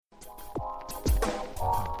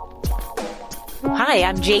Hi,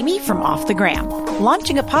 I'm Jamie from Off the Gram.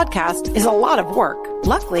 Launching a podcast is a lot of work.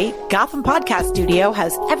 Luckily, Gotham Podcast Studio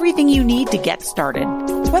has everything you need to get started.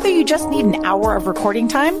 Whether you just need an hour of recording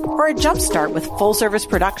time or a jumpstart with full-service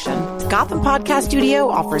production, Gotham Podcast Studio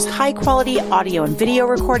offers high-quality audio and video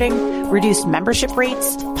recording, reduced membership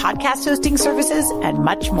rates, podcast hosting services, and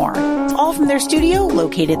much more. All from their studio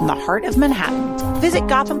located in the heart of Manhattan. Visit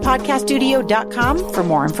GothamPodcastStudio.com for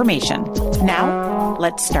more information. Now,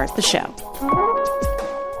 let's start the show.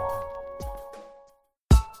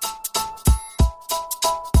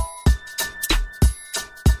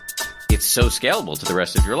 It's so scalable to the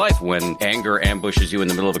rest of your life. When anger ambushes you in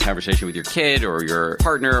the middle of a conversation with your kid or your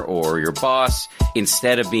partner or your boss,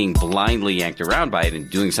 instead of being blindly yanked around by it and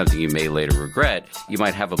doing something you may later regret, you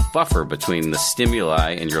might have a buffer between the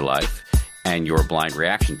stimuli in your life and your blind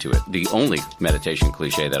reaction to it. The only meditation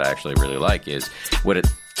cliche that I actually really like is what it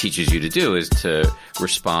teaches you to do is to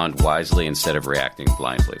respond wisely instead of reacting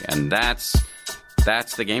blindly. And that's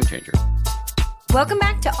the game changer. Welcome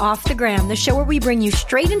back to Off the Gram, the show where we bring you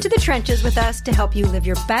straight into the trenches with us to help you live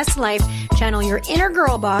your best life, channel your inner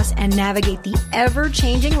girl boss, and navigate the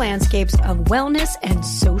ever-changing landscapes of wellness and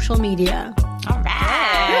social media. All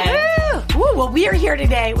right. Woo, well, we are here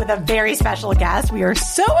today with a very special guest. We are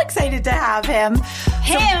so excited to have him.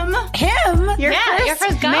 Your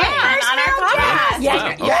first guy on our podcast.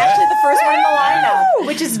 Yeah, you're actually the first one in the lineup,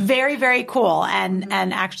 which is very, very cool, and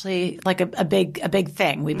actually like a big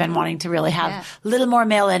thing. We've been wanting to really have a little more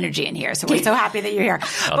male energy in here, so we're so happy that you're here.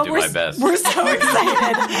 I'll do my best. We're so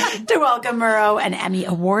excited to welcome Murrow and Emmy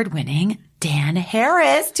Award-winning Dan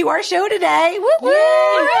Harris to our show today. Woo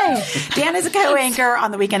woo! Dan is a co-anchor on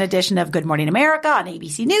the weekend edition of Good Morning America on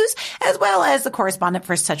ABC News, as well as the correspondent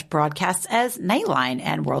for such broadcasts as Nightline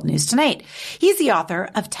and World News Tonight. He's the author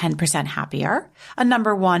of 10% Happier, a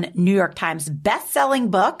 #1 New York Times best-selling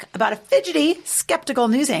book about a fidgety, skeptical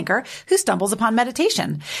news anchor who stumbles upon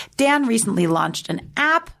meditation. Dan recently launched an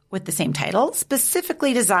app with the same title,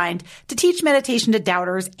 specifically designed to teach meditation to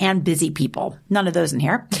doubters and busy people. None of those in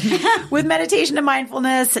here. With meditation and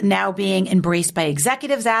mindfulness now being embraced by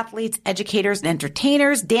executives, athletes, educators, and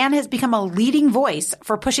entertainers, Dan has become a leading voice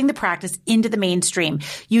for pushing the practice into the mainstream,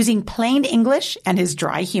 using plain English and his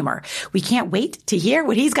dry humor. We can't wait to hear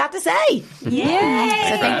what he's got to say.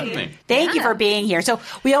 Yay! Thank you for being here. So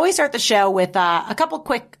we always start the show with a couple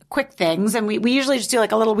quick things, and we usually just do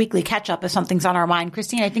like a little weekly catch-up if something's on our mind.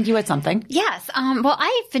 Christine, I think you had something. Yes. Well,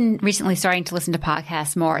 I've been recently starting to listen to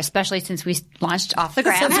podcasts more, especially since we launched Off the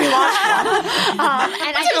Gram. Since we launched one. And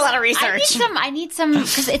I did a lot of research. I need some,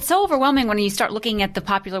 because it's so overwhelming when you start looking at the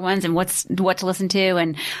popular ones and what to listen to.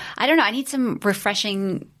 And I don't know, I need some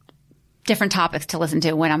refreshing different topics to listen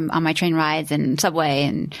to when I'm on my train rides and subway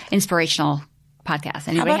and inspirational podcasts.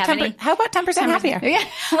 Anybody have any? How about 10% Happier? Yeah.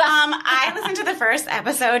 I listened to the first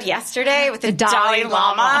episode yesterday with the Dalai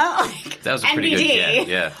Lama. That was a pretty good get.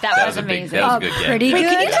 Yeah. That was amazing. That was a good get. Pretty Wait, good.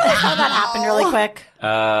 can you tell us how that happened really quick?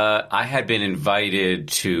 I had been invited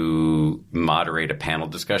to moderate a panel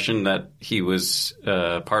discussion that he was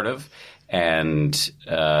part of. And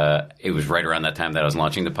it was right around that time that I was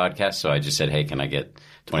launching the podcast. So I just said, hey, can I get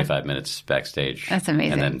 25 minutes backstage? That's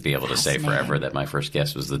amazing. And then be able to say forever that my first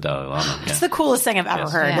guest was the Dalai Lama. It's the coolest thing I've ever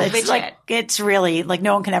heard. Yeah. It's like, it's really like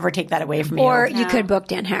no one can ever take that away from you. Or you could book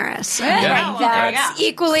Dan Harris. Yeah. That's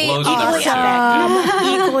equally Blows the numbers.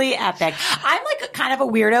 awesome. Equally epic. I'm like kind of a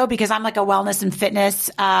weirdo because I'm like a wellness and fitness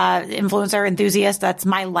influencer enthusiast. That's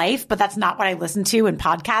my life, but that's not what I listen to in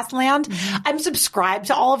podcast land. I'm subscribed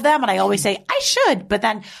to all of them, and I always say I should, but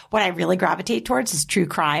then what I really gravitate towards is true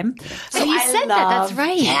crime. So you said that. That's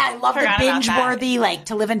right. Yeah, I love the Forgot about that. binge-worthy, like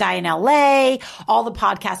To Live and Die in LA, all the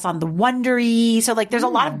podcasts on the Wondery. So like there's a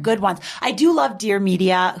lot of good ones. I do love Dear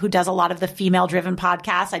Media, who does a lot of the female-driven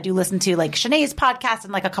podcasts. I do listen to like Shanae's podcast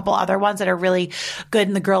and like a couple other ones that are really good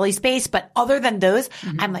in the girly space. But other than those,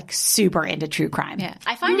 I'm like super into true crime. Yeah.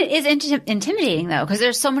 I find it is intimidating though, because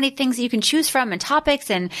there's so many things that you can choose from and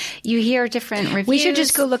topics, and you hear different reviews. We should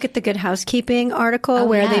just go look at the Good Housekeeping article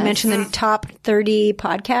where they mention the top 30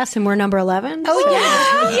 podcasts and we're number 11. Oh, yeah.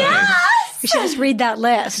 Yes. We should just read that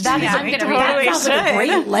list. That Yeah, is we that totally sounds like a should.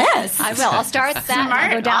 great list. I will. I'll start that and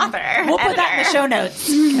Smart go down. author. We'll put that in the show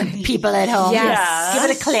notes. People at home. Yes. Give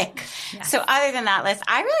it a click. So other than that, Liz,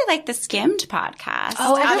 I really like the Skimmed podcast.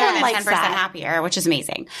 Oh, everyone other than likes 10% that. Happier, which is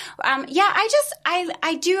amazing.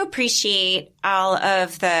 I do appreciate all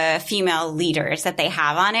of the female leaders that they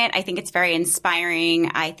have on it. I think it's very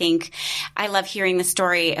inspiring. I think I love hearing the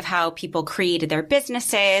story of how people created their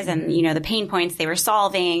businesses and, you know, the pain points they were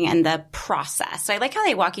solving and the process. So I like how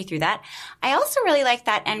they walk you through that. I also really like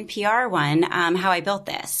that NPR one, How I Built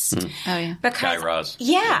This. Oh, yeah. Because, Guy Raz.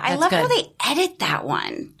 Yeah, I love how good. they edit that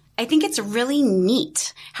one. I think it's really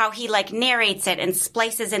neat how he like narrates it and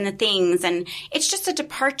splices in the things. And it's just a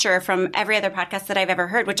departure from every other podcast that I've ever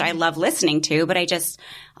heard, which I love listening to, but I just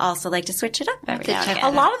also like to switch it up every now and A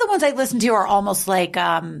again. lot of the ones I listen to are almost like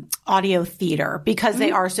audio theater because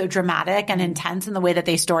they are so dramatic and intense in the way that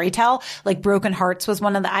they storytell. Like Broken Hearts was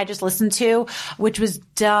one of the I just listened to, which was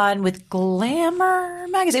done with Glamour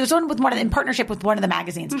magazine. It was done with in partnership with one of the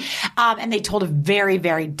magazines, and they told a very,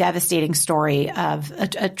 very devastating story of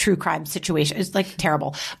a true crime situation. It's like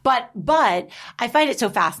terrible, but I find it so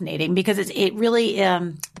fascinating because it really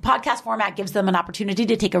the podcast format gives them an opportunity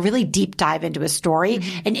to take a really deep dive into a story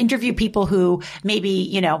and interview people who maybe,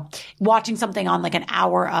 you know, watching something on like an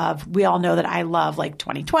hour of, we all know that I love like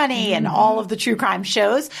 2020 and all of the true crime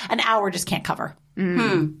shows, an hour just can't cover, you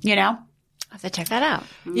know? I'll have to check that out.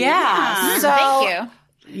 Yeah. So, Thank you.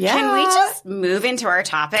 yeah. Can we just move into our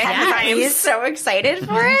topic? Because I am so excited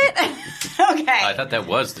for it. Okay. I thought that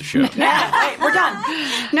was the show. Yeah, right, we're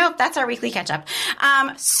done. Nope, that's our weekly catch up.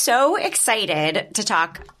 So excited to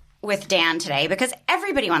talk with Dan today because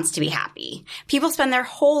everybody wants to be happy. People spend their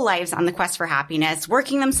whole lives on the quest for happiness,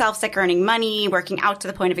 working themselves sick, earning money, working out to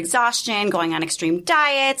the point of exhaustion, going on extreme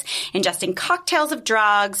diets, ingesting cocktails of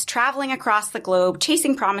drugs, traveling across the globe,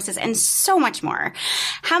 chasing promises, and so much more.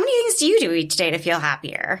 How many things do you do each day to feel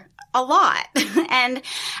happier? A lot. And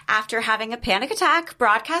after having a panic attack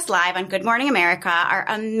broadcast live on Good Morning America, our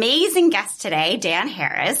amazing guest today, Dan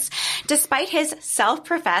Harris, despite his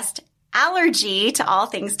self-professed allergy to all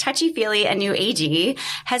things touchy-feely and new agey,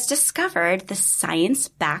 has discovered the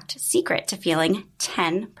science-backed secret to feeling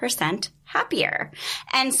 10% happier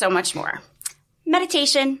and so much more.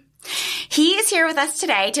 Meditation. He is here with us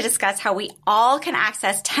today to discuss how we all can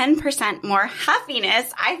access 10% more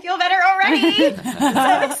happiness. I feel better already. So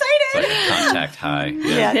excited. Like a contact high.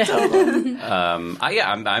 Yeah, totally.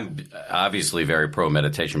 I'm obviously very pro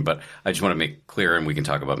meditation, but I just want to make clear, and we can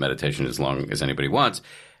talk about meditation as long as anybody wants.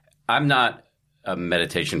 I'm not a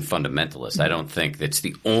meditation fundamentalist. I don't think that's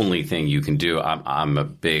the only thing you can do. I'm a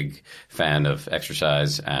big fan of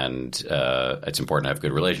exercise, and it's important to have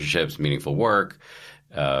good relationships, meaningful work,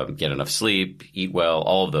 get enough sleep, eat well,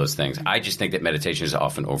 all of those things. I just think that meditation is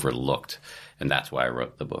often overlooked, and that's why I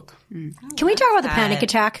wrote the book. Can we talk about the panic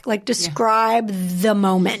attack? Like, describe the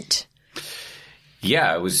moment.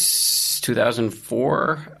 Yeah, it was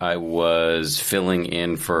 2004. I was filling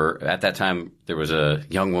in for, at that time, there was a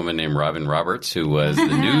young woman named Robin Roberts who was the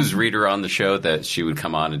news reader on the show that she would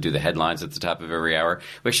come on and do the headlines at the top of every hour.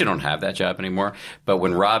 We actually don't have that job anymore. But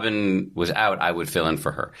when Robin was out, I would fill in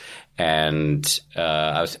for her. And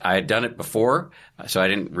I had done it before, so I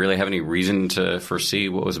didn't really have any reason to foresee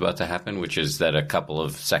what was about to happen, which is that a couple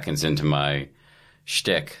of seconds into my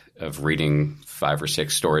shtick of reading 5 or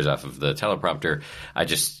 6 stories off of the teleprompter,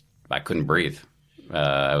 I couldn't breathe.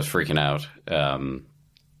 I was freaking out.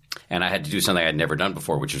 And I had to do something I'd never done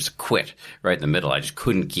before, which was quit right in the middle. I just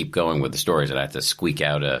couldn't keep going with the stories, and I had to squeak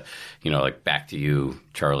out like back to you,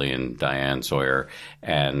 Charlie and Diane Sawyer.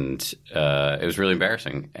 And it was really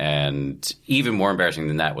embarrassing. And even more embarrassing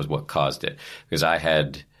than that was what caused it. Because I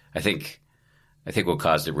think what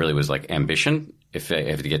caused it really was like ambition. If I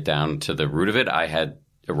have to get down to the root of it, I had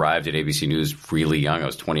arrived at ABC News really young. I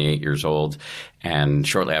was 28 years old. And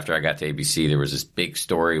shortly after I got to ABC, there was this big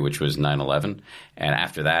story, which was 9/11. And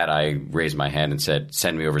after that, I raised my hand and said,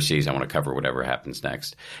 send me overseas. I want to cover whatever happens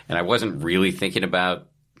next. And I wasn't really thinking about,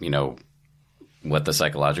 what the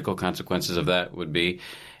psychological consequences of that would be.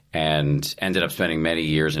 And ended up spending many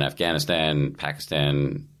years in Afghanistan,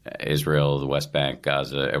 Pakistan, Israel, the West Bank,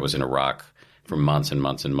 Gaza. I was in Iraq for months and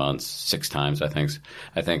months and months, 6 times, I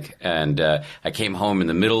think. And I came home in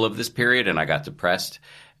the middle of this period, and I got depressed.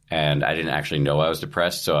 And I didn't actually know I was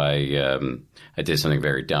depressed, so I did something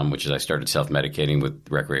very dumb, which is I started self-medicating with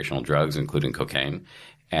recreational drugs, including cocaine.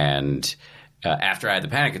 And after I had the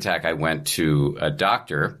panic attack, I went to a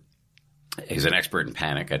doctor. He's an expert in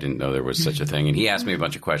panic. I didn't know there was such a thing. And he asked me a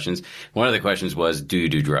bunch of questions. One of the questions was, do you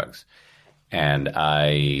do drugs? And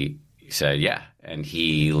I said, yeah. And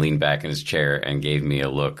he leaned back in his chair and gave me a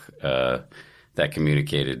look that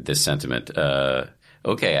communicated this sentiment.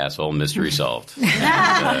 Okay, asshole, mystery solved. And,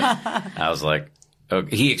 I was like,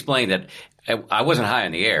 okay. He explained that I wasn't high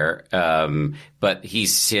in the air, but he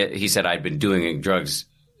said I'd been doing drugs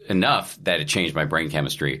enough that it changed my brain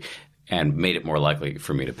chemistry and made it more likely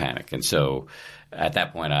for me to panic. And so at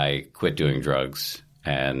that point, I quit doing drugs,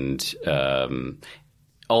 and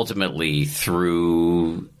ultimately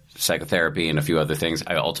through psychotherapy and a few other things,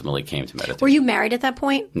 I ultimately came to meditation. Were you married at that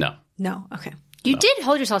point? No. No. Okay. You did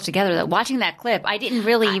hold yourself together, though. Watching that clip, I didn't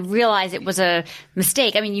really realize it was a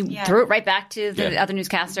mistake. I mean, you threw it right back to the other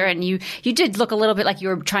newscaster, and you did look a little bit like you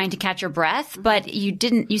were trying to catch your breath, but you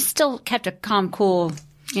didn't. You still kept a calm, cool,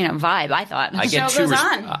 vibe. I thought.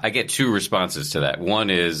 I get two responses to that. One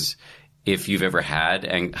is, if you've ever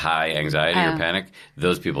had high anxiety or panic,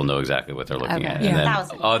 those people know exactly what they're looking at, and then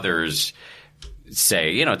others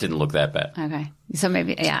say, it didn't look that bad. Okay, so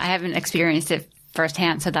maybe I haven't experienced it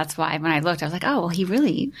firsthand, so that's why when I looked, I was like, "Oh, well, he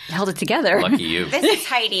really held it together." Lucky you. This is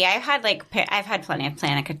Heidi. I've had plenty of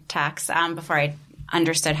panic attacks before I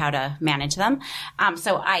understood how to manage them.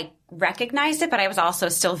 So I recognized it, but I was also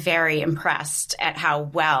still very impressed at how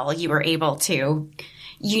well you were able to.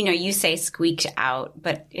 You say squeaked out,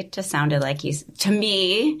 but it just sounded like to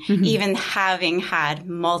me, even having had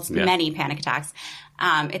many panic attacks,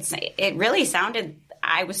 it really sounded.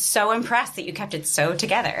 I was so impressed that you kept it so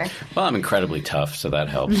together. Well, I'm incredibly tough, so that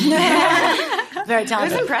helps. Very talented. It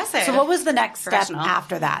was impressive. So what was the next step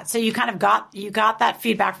after that? So you kind of got that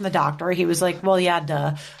feedback from the doctor. He was like,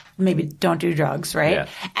 well, maybe don't do drugs, right? Yeah.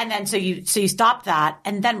 And then so you stopped that,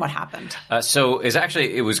 and then what happened? So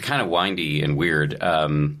it was kind of windy and weird.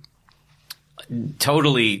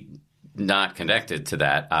 Totally not connected to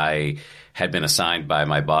that. I had been assigned by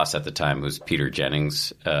my boss at the time, who's Peter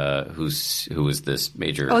Jennings, who was this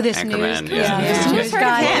major anchorman. News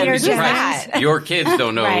guy, Peter Jennings. Your kids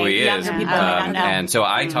don't know who he is. Younger people don't know. And so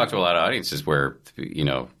I talk to a lot of audiences where,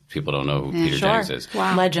 people don't know who Peter Jennings is.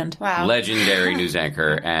 Wow. Legend. Wow. Legendary news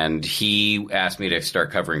anchor. And he asked me to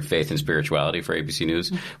start covering faith and spirituality for ABC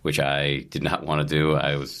News, which I did not want to do.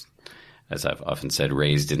 I was, as I've often said,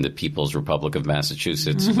 raised in the People's Republic of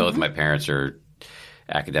Massachusetts. Both my parents are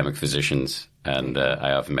academic physicians, and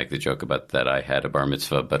I often make the joke about that I had a bar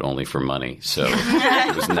mitzvah, but only for money. So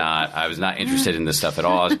I was not interested in this stuff at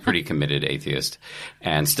all. I was a pretty committed atheist,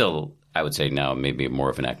 and still, I would say now maybe more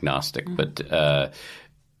of an agnostic. But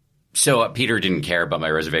so Peter didn't care about my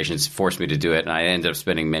reservations, forced me to do it, and I ended up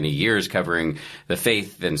spending many years covering the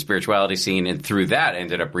faith and spirituality scene, and through that I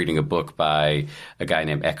ended up reading a book by a guy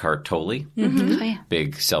named Eckhart Tolle,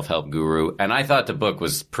 big self-help guru, and I thought the book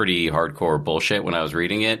was pretty hardcore bullshit when I was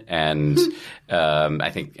reading it, and I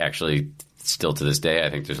think actually still to this day, I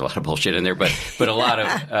think there's a lot of bullshit in there, but a lot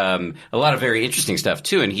of very interesting stuff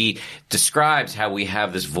too. And he describes how we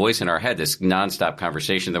have this voice in our head, this nonstop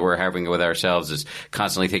conversation that we're having with ourselves, is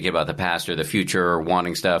constantly thinking about the past or the future, or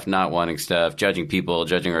wanting stuff, not wanting stuff, judging people,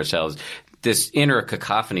 judging ourselves. This inner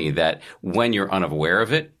cacophony that when you're unaware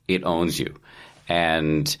of it, it owns you.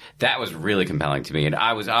 And that was really compelling to me. And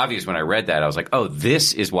I was obvious when I read that. I was like, oh,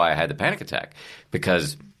 this is why I had the panic attack,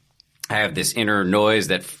 because I have this inner noise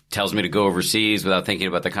that tells me to go overseas without thinking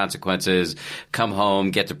about the consequences, come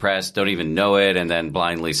home, get depressed, don't even know it, and then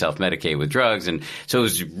blindly self-medicate with drugs. And so it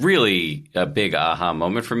was really a big aha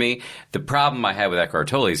moment for me. The problem I had with Eckhart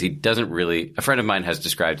Tolle is he doesn't really – a friend of mine has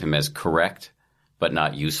described him as correct but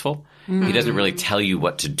not useful. He doesn't really tell you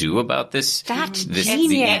what to do about this. That's this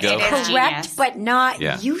genius. ego. Correct Genius. but not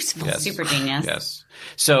useful. Yes. Super genius. Yes.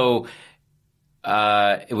 So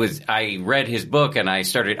I read his book and I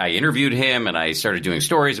interviewed him and I started doing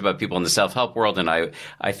stories about people in the self-help world, and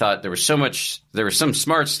I thought there was some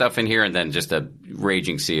smart stuff in here and then just a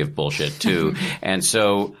raging sea of bullshit too. and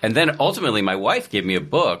then ultimately my wife gave me a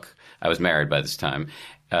book. I was married by this time.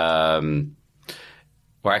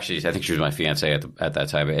 Well, actually, I think she was my fiance at that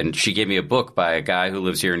time. And she gave me a book by a guy who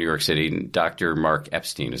lives here in New York City, Dr. Mark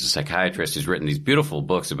Epstein, is a psychiatrist who's written these beautiful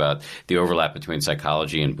books about the overlap between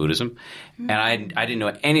psychology and Buddhism. And I didn't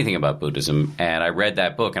know anything about Buddhism. And I read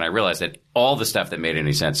that book and I realized that all the stuff that made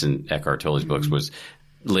any sense in Eckhart Tolle's books was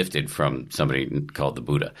lifted from somebody called the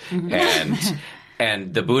Buddha.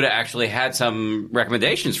 And the Buddha actually had some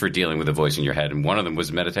recommendations for dealing with the voice in your head. And one of them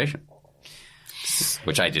was meditation,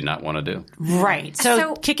 which I did not want to do. Right.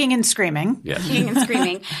 So kicking and screaming. Yeah. Kicking and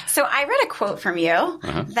screaming. So I read a quote from you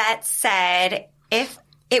that said,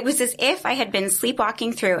 it was as if I had been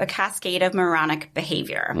sleepwalking through a cascade of moronic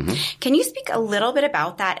behavior. Can you speak a little bit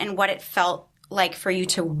about that and what it felt like for you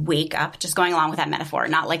to wake up, just going along with that metaphor,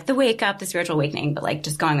 not like the wake up, the spiritual awakening, but like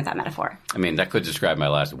just going with that metaphor? I mean, that could describe my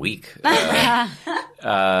last week. I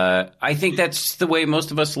think that's the way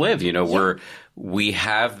most of us live. You know, we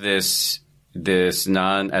have this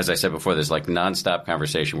as I said before, this like nonstop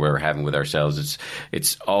conversation we're having with ourselves.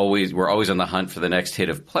 We're always on the hunt for the next hit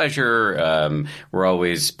of pleasure. We're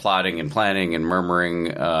always plotting and planning and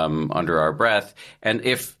murmuring under our breath. And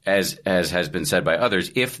if, as has been said by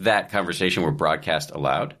others, if that conversation were broadcast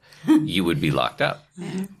aloud, you would be locked up.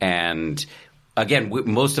 And again,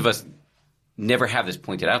 most of us never have this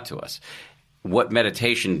pointed out to us. What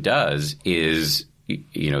meditation does is,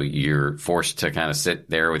 you're forced to kind of sit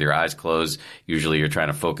there with your eyes closed. Usually you're trying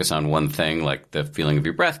to focus on one thing, like the feeling of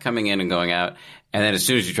your breath coming in and going out. And then as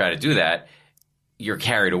soon as you try to do that, you're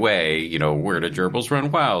carried away. Where do gerbils run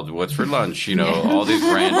wild? What's for lunch? All these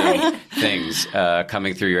random things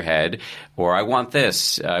coming through your head. Or I want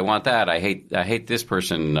this. I want that. I hate this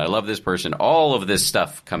person. I love this person. All of this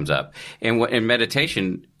stuff comes up. And in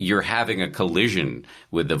meditation, you're having a collision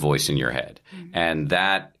with the voice in your head. And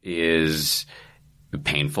that is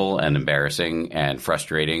painful and embarrassing and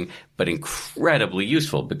frustrating, but incredibly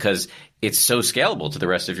useful because it's so scalable to the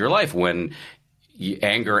rest of your life. When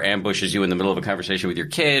anger ambushes you in the middle of a conversation with your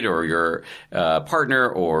kid or your partner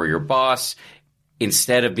or your boss,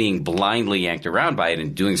 instead of being blindly yanked around by it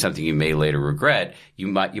and doing something you may later regret, you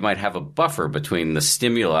might have a buffer between the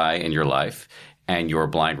stimuli in your life and your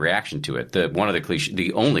blind reaction to it.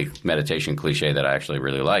 The only meditation cliche that I actually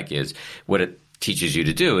really like is what it teaches you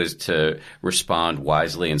to do is to respond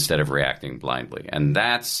wisely instead of reacting blindly. And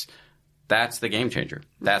that's the game changer.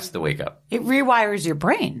 That's the wake up. It rewires your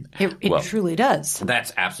brain. It truly does.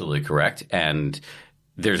 That's absolutely correct. And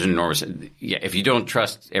there's an enormous if you don't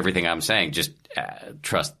trust everything I'm saying, just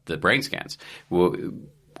trust the brain scans.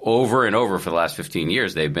 Over and over for the last 15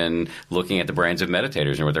 years, they've been looking at the brains of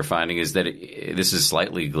meditators, and what they're finding is that this is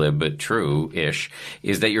slightly glib but true-ish,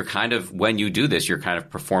 is that when you do this, you're kind of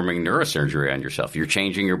performing neurosurgery on yourself. You're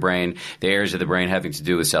changing your brain, the areas of the brain having to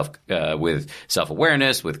do with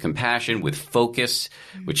self-awareness, with compassion, with focus,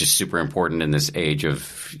 which is super important in this age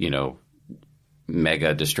of,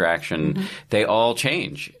 mega distraction. They all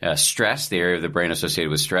change. Stress, the area of the brain associated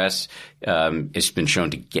with stress, has been shown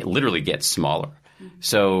to literally get smaller.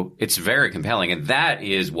 So it's very compelling, and that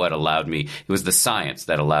is what allowed me – it was the science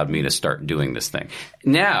that allowed me to start doing this thing.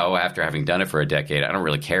 Now, after having done it for a decade, I don't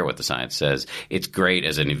really care what the science says. It's great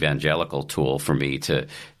as an evangelical tool for me to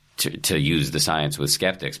use the science with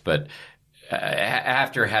skeptics. But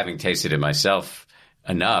after having tasted it myself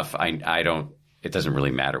enough, I don't – it doesn't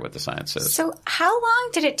really matter what the science says. So how long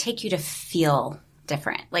did it take you to feel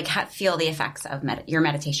different, like feel the effects of your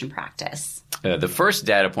meditation practice? The first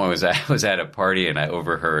data point was I was at a party and I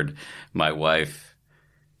overheard my wife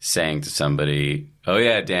saying to somebody, "Oh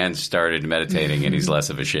yeah, Dan started meditating and he's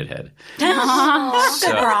less of a shithead."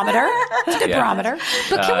 Good barometer. It's a good barometer.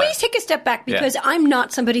 But can we take a step back? Because I'm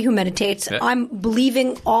not somebody who meditates. Yeah. I'm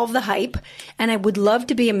believing all of the hype, and I would love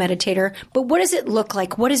to be a meditator. But what does it look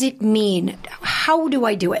like? What does it mean? How do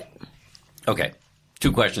I do it? Okay.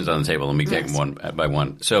 2 questions on the table. Let me take them one by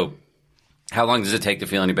one. So how long does it take to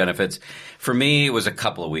feel any benefits? For me, it was a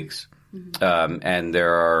couple of weeks. And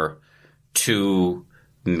there are 2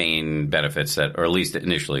 main benefits that, or at least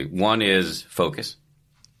initially. One is focus,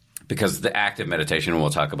 because the active meditation, and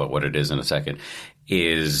we'll talk about what it is in a second,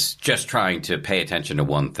 is just trying to pay attention to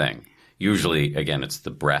one thing. Usually, again, it's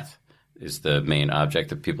the breath is the main object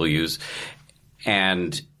that people use.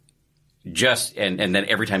 And then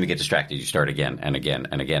every time you get distracted, you start again and again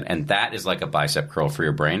and again. And that is like a bicep curl for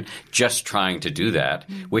your brain, just trying to do that,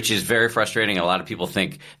 which is very frustrating. A lot of people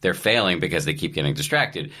think they're failing because they keep getting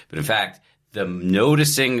distracted. But in fact, the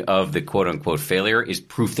noticing of the quote-unquote failure is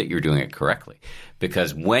proof that you're doing it correctly.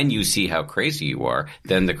 Because when you see how crazy you are,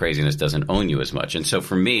 then the craziness doesn't own you as much. And so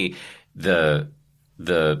for me, the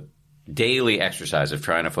daily exercise of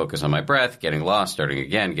trying to focus on my breath, getting lost, starting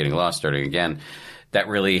again, getting lost, starting again, that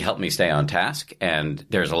really helped me stay on task, and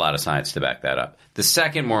there's a lot of science to back that up. The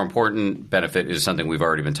second more important benefit is something we've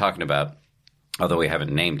already been talking about, although we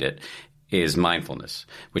haven't named it, is mindfulness,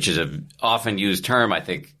 which is an often used term. I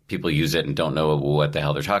think people use it and don't know what the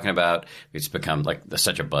hell they're talking about. It's become like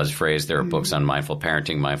such a buzz phrase. There are books on mindful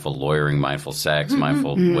parenting, mindful lawyering, mindful sex,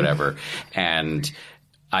 mindful whatever. And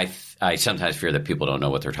I sometimes fear that people don't know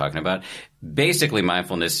what they're talking about. Basically,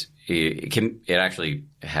 mindfulness, it actually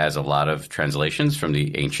has a lot of translations from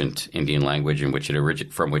the ancient Indian language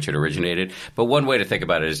from which it originated. But one way to think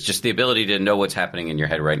about it is just the ability to know what's happening in your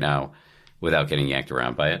head right now without getting yanked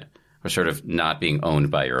around by it, or sort of not being owned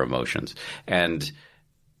by your emotions. And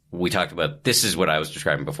we talked about, this is what I was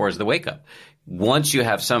describing before as the wake up. Once you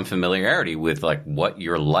have some familiarity with like what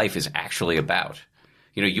your life is actually about,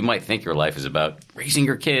 you might think your life is about raising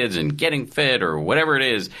your kids and getting fit or whatever it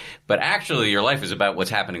is, but actually your life is about what's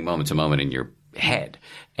happening moment to moment in your head.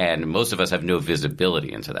 And most of us have no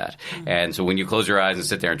visibility into that. And so when you close your eyes and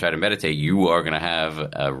sit there and try to meditate, you are going to have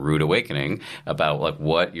a rude awakening about like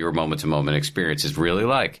what your moment-to-moment experience is really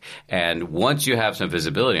like. And once you have some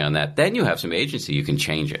visibility on that, then you have some agency. You can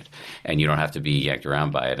change it. And you don't have to be yanked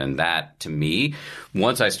around by it. And that, to me,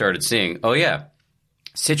 once I started seeing, oh yeah,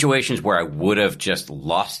 situations where I would have just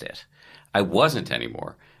lost it, I wasn't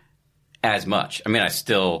anymore as much. I mean,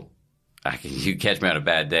 you catch me on a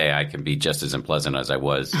bad day, I can be just as unpleasant as I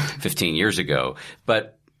was 15 years ago.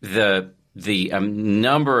 But the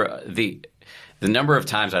number of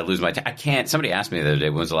times I lose my temper, somebody asked me the other day,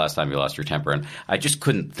 when was the last time you lost your temper? And I just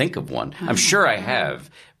couldn't think of one. I'm sure I have,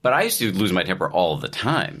 but I used to lose my temper all the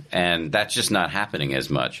time. And that's just not happening as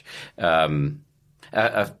much.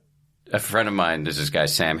 A friend of mine, there's this guy,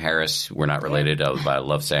 Sam Harris. We're not related, but I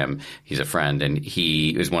love Sam. He's a friend, and he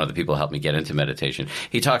is one of the people who helped me get into meditation.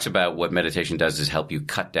 He talks about what meditation does is help you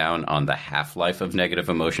cut down on the half-life of negative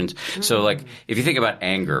emotions. So, like, if you think about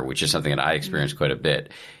anger, which is something that I experience quite a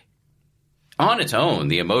bit, on its own,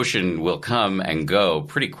 the emotion will come and go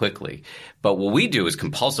pretty quickly. But what we do is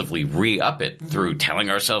compulsively re-up it through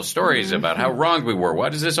telling ourselves stories about how wrong we were. Why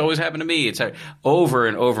does this always happen to me? It's over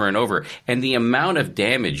and over and over. And the amount of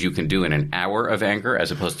damage you can do in an hour of anger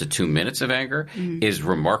as opposed to 2 minutes of anger is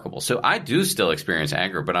remarkable. So I do still experience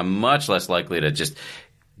anger, but I'm much less likely to just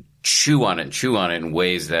chew on it in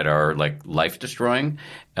ways that are like life-destroying.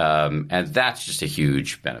 And that's just a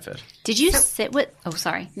huge benefit. Did you sit with – oh,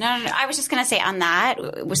 sorry. No. I was just going to say on that,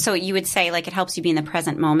 so you would say like it helps you be in the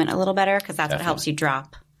present moment a little better because that's what helps you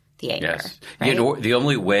drop the anger. Yes. Right? You know, the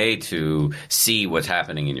only way to see what's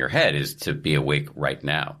happening in your head is to be awake right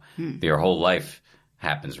now. Your whole life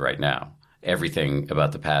happens right now. Everything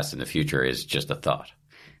about the past and the future is just a thought.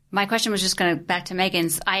 My question was just going to back to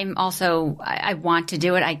Megan's. I want to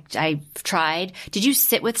do it. I've tried. Did you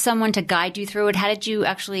sit with someone to guide you through it? How did you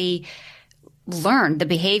actually learn the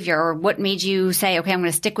behavior, or what made you say, okay, I'm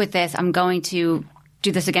going to stick with this. I'm going to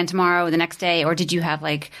do this again tomorrow or the next day? Or did you have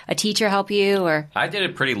like a teacher help you? Or I did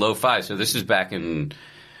it pretty lo-fi. So this is back in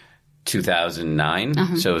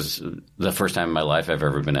 2009. So it was the first time in my life I've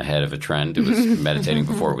ever been ahead of a trend. It was meditating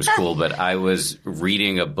before it was cool, but I was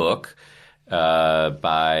reading a book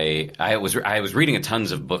I was reading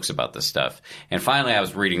tons of books about this stuff, and finally I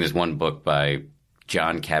was reading this one book by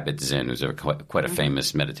Jon Kabat-Zinn, who's quite a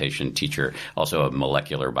famous meditation teacher, also a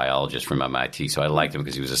molecular biologist from MIT. So I liked him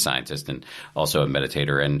because he was a scientist and also a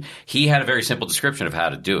meditator, and he had a very simple description of how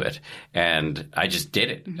to do it, and I just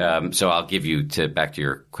did it. So I'll give you back to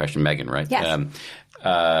your question, Megan, right?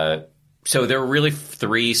 Yes. So there are really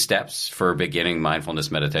 3 steps for beginning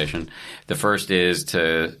mindfulness meditation. The first is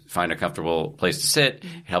to find a comfortable place to sit.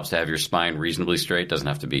 It helps to have your spine reasonably straight. You don't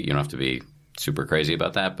have to be super crazy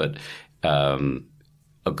about that, but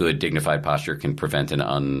a good dignified posture can prevent an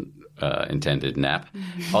unintended nap.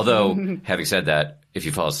 Although, having said that, if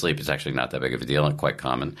you fall asleep, it's actually not that big of a deal and quite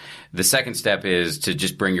common. The second step is to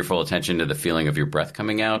just bring your full attention to the feeling of your breath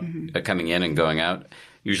coming in and going out.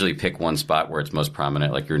 Usually pick one spot where it's most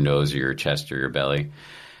prominent, like your nose or your chest or your belly.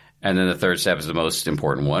 And then the third step is the most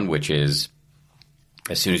important one, which is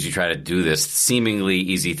as soon as you try to do this seemingly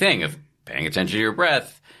easy thing of paying attention to your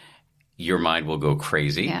breath, your mind will go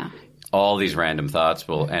crazy. Yeah. All these random thoughts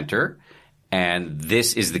will enter. And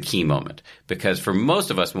this is the key moment. Because for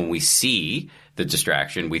most of us, when we see the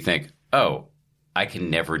distraction, we think, oh, I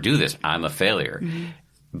can never do this. I'm a failure.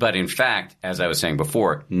 But in fact, as I was saying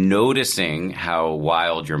before, noticing how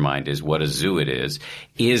wild your mind is, what a zoo it is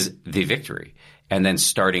the victory. And then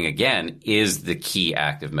starting again is the key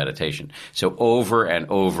act of meditation. So over and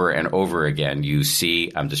over and over again, you see,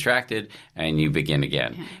 I'm distracted, and you begin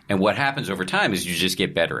again. Yeah. And what happens over time is you just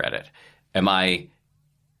get better at it. Am I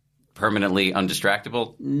permanently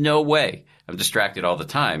undistractable? No way. I'm distracted all the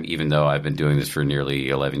time, even though I've been doing this for nearly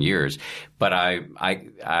 11 years. But I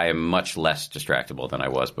am much less distractible than I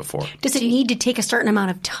was before. Does it need to take a certain amount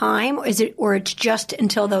of time, or it's just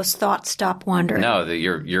until those thoughts stop wandering? No,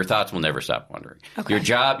 your thoughts will never stop wandering. Okay.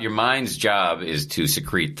 Your mind's job is to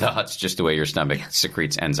secrete thoughts just the way your stomach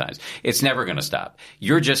secretes enzymes. It's never going to stop.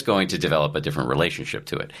 You're just going to develop a different relationship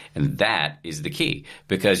to it. And that is the key,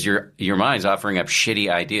 because your mind's offering up shitty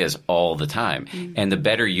ideas all the time. And the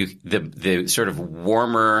better the sort of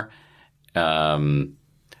warmer,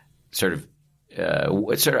 sort of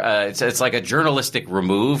it's like a journalistic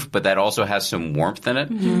remove, but that also has some warmth in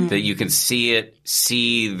it, that you can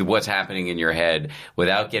see what's happening in your head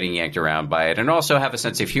without getting yanked around by it, and also have a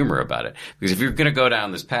sense of humor about it. Because if you're going to go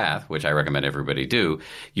down this path, which I recommend everybody do,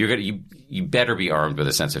 you better be armed with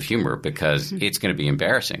a sense of humor, because it's going to be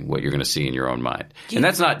embarrassing what you're going to see in your own mind. And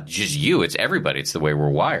that's not just you, it's everybody. It's the way we're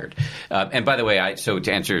wired. And by the way,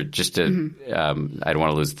 to answer just to, I don't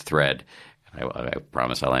want to lose the thread. I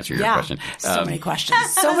promise I'll answer your question. So many questions.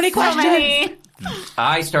 So many questions.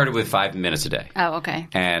 I started with 5 minutes a day. Oh, okay.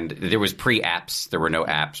 And there was pre-apps. There were no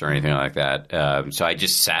apps or anything like that. So I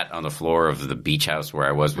just sat on the floor of the beach house where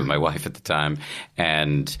I was with my wife at the time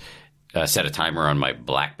and set a timer on my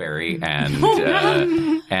BlackBerry and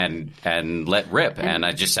let rip. And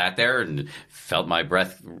I just sat there and felt my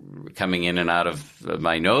breath coming in and out of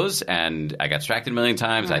my nose. And I got distracted a million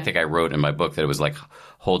times. Right. I think I wrote in my book that it was like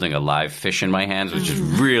holding a live fish in my hands, which is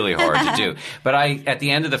really hard to do. But at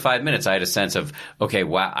the end of the 5 minutes, I had a sense of, okay,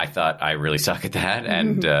 wow, I thought I really suck at that.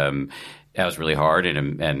 And that was really hard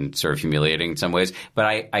and sort of humiliating in some ways. But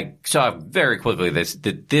I saw very quickly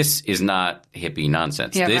that this is not hippie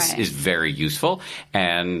nonsense. Yeah, this is very useful.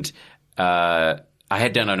 And I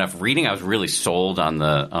had done enough reading. I was really sold on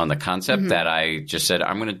the concept that I just said,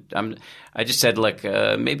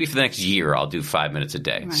 maybe for the next year I'll do 5 minutes a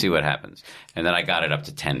day, see what happens. And then I got it up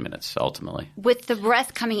to 10 minutes ultimately. With the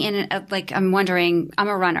breath coming in, I'm wondering, I'm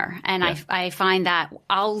a runner, and I find that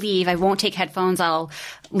I'll leave. I won't take headphones. I'll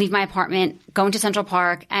leave my apartment, go into Central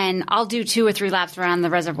Park, and I'll do 2 or 3 laps around the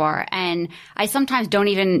reservoir. And I sometimes don't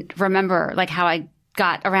even remember how I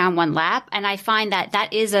got around one lap, and I find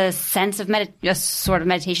that is a sense of a sort of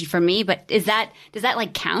meditation for me. But does that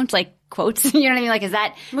count? Quotes, you know what I mean? Is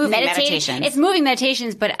that meditation? It's moving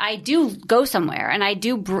meditations, but I do go somewhere, and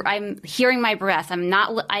I'm hearing my breath. I'm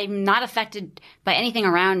not affected by anything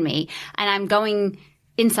around me, and I'm going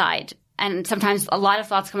inside. And sometimes a lot of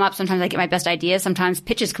thoughts come up. Sometimes I get my best ideas. Sometimes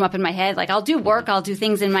pitches come up in my head. I'll do work, I'll do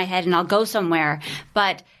things in my head, and I'll go somewhere.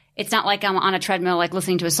 But it's not like I'm on a treadmill,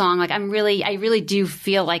 listening to a song. I really do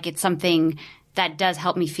feel like it's something that does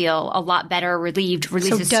help me feel a lot better, relieved,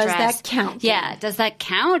 releases stress. So does that count? Yeah. Does that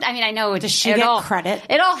count? I mean, I know does she get credit?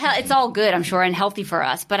 It's all good, I'm sure, and healthy for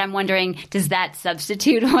us. But I'm wondering, does that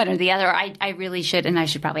substitute one or the other? I really should, and I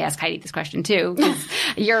should probably ask Heidi this question too, because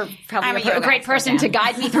you're probably a great person to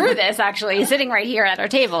guide me through this, actually, sitting right here at our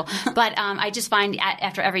table. But I just find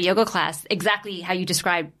after every yoga class, exactly how you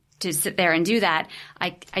described, to sit there and do that,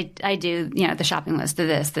 I do, the shopping list, the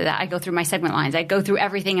this, the that. I go through my segment lines. I go through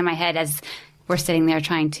everything in my head as we're sitting there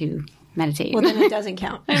trying to meditate. Well, then it doesn't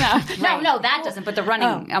count. No, that doesn't. But the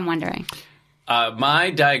running, I'm wondering.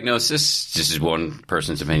 My diagnosis, this is one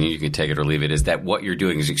person's opinion, you can take it or leave it, is that what you're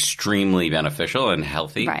doing is extremely beneficial and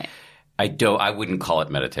healthy. Right. I wouldn't call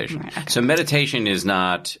it meditation. Right, okay. So meditation is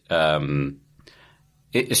not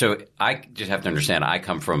so I just have to understand, I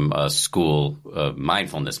come from a school of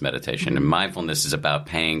mindfulness meditation, and mindfulness is about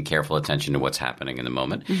paying careful attention to what's happening in the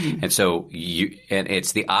moment. And so and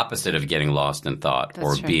it's the opposite of getting lost in thought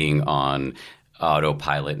or being on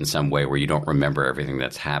autopilot in some way where you don't remember everything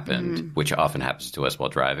that's happened, which often happens to us while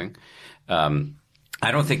driving. I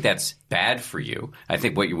don't think that's bad for you. I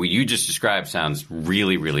think what you just described sounds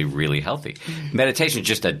really, really, really healthy. Meditation is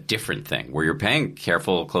just a different thing where you're paying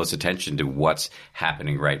careful, close attention to what's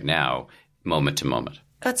happening right now, moment to moment.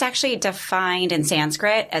 It's actually defined in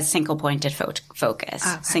Sanskrit as single-pointed focus. Okay.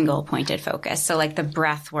 Single-pointed focus. So the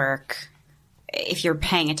breath work, if you're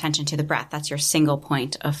paying attention to the breath, that's your single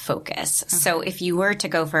point of focus. Okay. So if you were to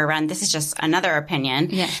go for a run, this is just another opinion,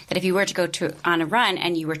 that if you were to go on a run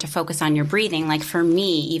and you were to focus on your breathing, for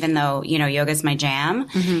me, even though, yoga is my jam,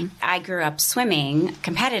 I grew up swimming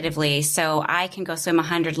competitively, so I can go swim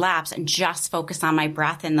 100 laps and just focus on my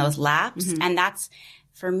breath in those laps. And that's,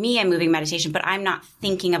 for me, a moving meditation, but I'm not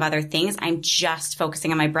thinking of other things. I'm just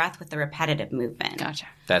focusing on my breath with the repetitive movement. Gotcha.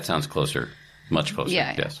 That sounds closer, much closer,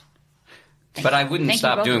 yes. Yeah. But I wouldn't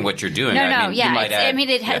stop doing what you're doing.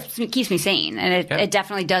 It keeps me sane, and it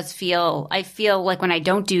definitely does feel. I feel like when I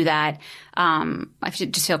don't do that, I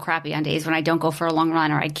just feel crappy on days when I don't go for a long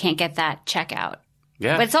run or I can't get that check out.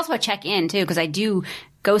 Yeah, but it's also a check in too, because I do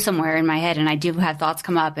go somewhere in my head and I do have thoughts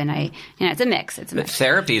come up, and it's a mix.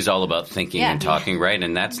 Therapy is all about thinking and talking, right?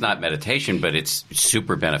 And that's not meditation, but it's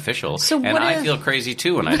super beneficial. I feel crazy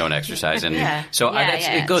too when I don't exercise. And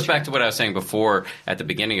it goes back to what I was saying before at the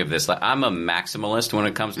beginning of this. I'm a maximalist when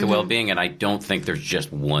it comes to well-being, and I don't think there's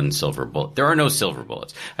just one silver bullet. There are no silver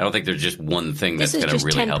bullets. I don't think there's just one thing that's going to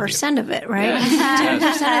really help you. This is just 10% of it, right?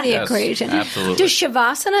 10% of the equation. Absolutely. Does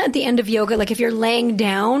Shavasana at the end of yoga, if you're laying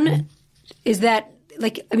down, is that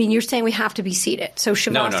you're saying we have to be seated. So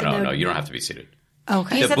Shavasana. No. You don't have to be seated.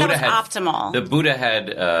 Okay. He said that was optimal. The Buddha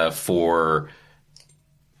had 4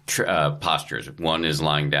 postures. One is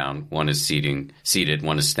lying down, one is seated,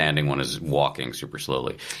 one is standing, one is walking super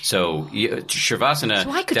slowly. So Shavasana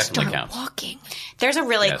I could definitely start counts. walking. There's a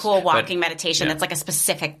really cool walking meditation that's like a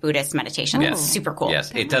specific Buddhist meditation. That's super cool.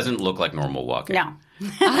 Yes, it doesn't look like normal walking. No.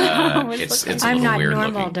 It's a I'm little not weird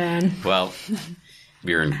normal, looking. Dan. Well,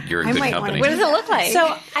 you're in good might company. What does it look like? So,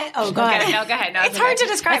 go ahead. No, go ahead. No, It's hard to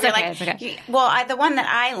describe. It's okay. The one that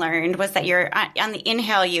I learned was that you're on the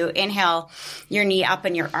inhale, you inhale your knee up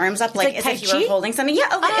and your arms up, like as Tai if you were Chi? holding something. Yeah,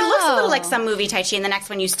 it looks a little like some movie Tai Chi. And the next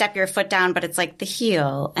one, you step your foot down, but it's like the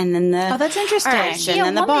heel, and then the that's interesting. arch, See and a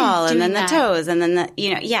then the woman ball, and then doing the that. toes, and then the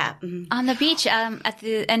Mhm. On the beach, at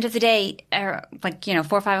the end of the day, 4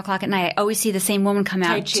 or 5 o'clock at night, I always see the same woman come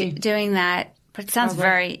out doing that. But it sounds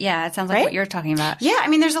it sounds like what you're talking about. Yeah, I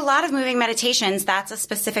mean, there's a lot of moving meditations. That's a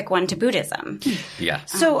specific one to Buddhism. Yeah.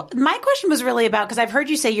 So my question was really about, because I've heard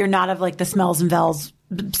you say you're not of like the smells and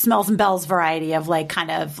bells variety of like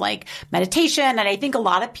kind of like meditation. And I think a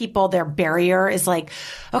lot of people, their barrier is like,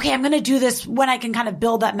 okay, I'm going to do this when I can kind of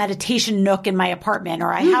build that meditation nook in my apartment,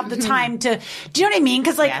 or I have the time to, do you know what I mean?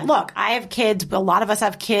 Cause like, look, I have kids, but a lot of us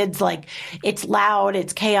have kids. Like it's loud,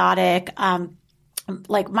 it's chaotic.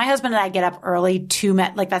 Like my husband and I get up early to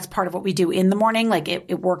like that's part of what we do in the morning. Like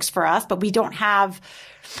it works for us, but we don't have.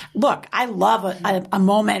 Look, I love a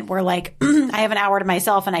moment where like I have an hour to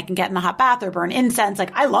myself and I can get in the hot bath or burn incense.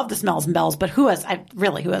 Like I love the smells and bells, but who has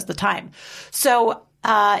the time? So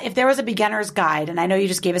if there was a beginner's guide, and I know you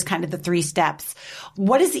just gave us kind of the 3 steps,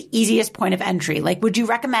 what is the easiest point of entry? Like, would you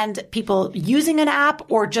recommend people using an app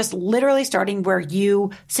or just literally starting where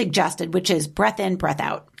you suggested, which is breath in, breath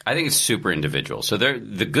out? I think it's super individual. So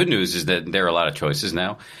the good news is that there are a lot of choices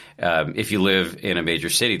now. If you live in a major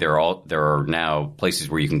city, there are now places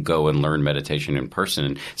where you can go and learn meditation in person.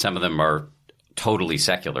 And some of them are totally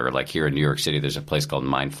secular. Like here in New York City, there's a place called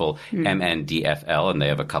Mindful, MNDFL, and they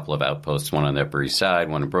have a couple of outposts, one on the Upper East Side,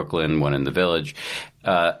 one in Brooklyn, one in the Village.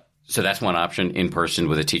 So that's one option, in person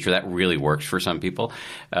with a teacher. That really works for some people.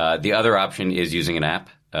 The other option is using an app.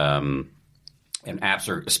 And apps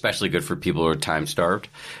are especially good for people who are time starved.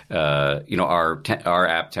 Our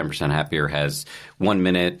app, 10% Happier, has 1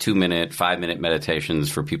 minute, 2 minute, 5 minute meditations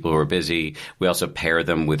for people who are busy. We also pair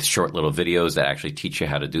them with short little videos that actually teach you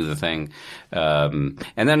how to do the thing. And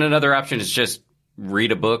then another option is just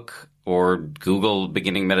read a book or Google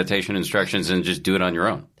beginning meditation instructions and just do it on your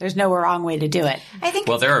own. There's no wrong way to do it. I think.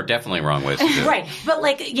 Well, there are definitely wrong ways to do it. Right. But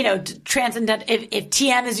like, transcendental, if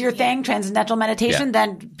TM is your thing, transcendental meditation,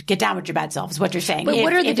 then get down with your bad self is what you're saying. But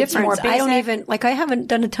what are the differences? I don't basic, even, I haven't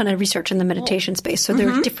done a ton of research in the meditation space. So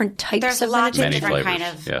there's different types There's of lots meditation. of different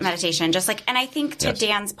flavors. kind of meditation. And I think to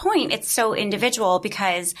Dan's point, it's so individual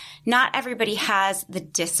because not everybody has the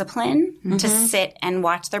discipline to sit and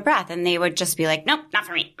watch their breath. And they would just be like, nope, not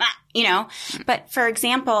for me. But for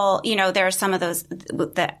example, there are some of those,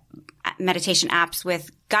 the meditation apps with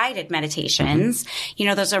guided meditations,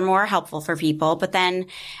 those are more helpful for people. But then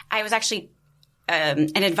I was actually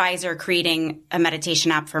an advisor creating a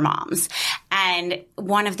meditation app for moms. And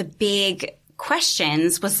one of the big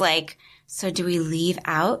questions was like, so do we leave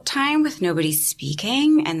out time with nobody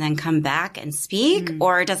speaking and then come back and speak?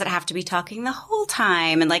 Or does it have to be talking the whole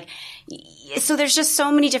time? And so there's just so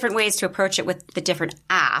many different ways to approach it with the different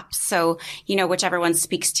apps. So, whichever one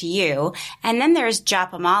speaks to you. And then there's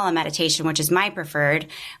Japa Mala meditation, which is my preferred,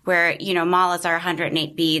 where, malas are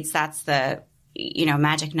 108 beads. That's the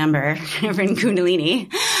magic number in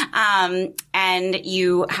Kundalini. And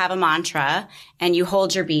you have a mantra and you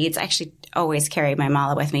hold your beads. I actually always carry my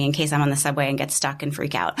mala with me in case I'm on the subway and get stuck and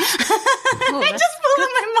freak out. I just pull in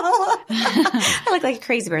my mala. I look like a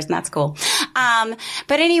crazy person. That's cool.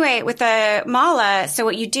 But anyway, with the mala, so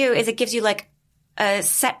what you do is it gives you like a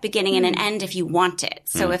set beginning and an end if you want it.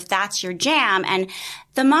 So if that's your jam, and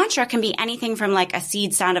the mantra can be anything from like a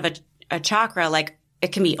seed sound of a chakra, like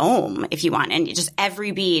it can be Om if you want. And just every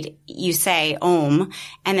bead you say Om,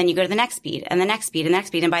 and then you go to the next bead and the next bead and the next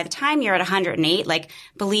bead. And by the time you're at 108, like,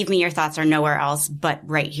 believe me, your thoughts are nowhere else but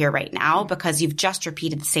right here, right now, because you've just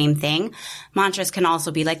repeated the same thing. Mantras can also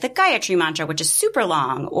be like the Gayatri mantra, which is super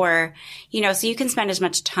long, or, so you can spend as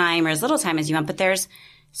much time or as little time as you want, but there's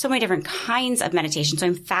so many different kinds of meditation. So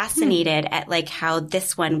I'm fascinated at like how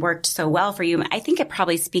this one worked so well for you. I think it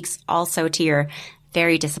probably speaks also to your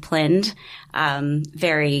very disciplined,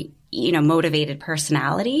 very, motivated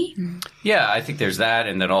personality. Yeah, I think there's that.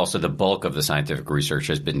 And then also the bulk of the scientific research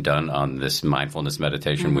has been done on this mindfulness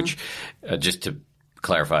meditation, which, just to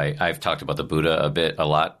clarify, I've talked about the Buddha a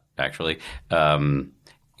lot, actually.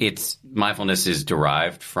 mindfulness is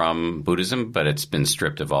derived from Buddhism, but it's been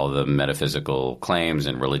stripped of all the metaphysical claims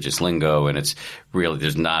and religious lingo, and it's really,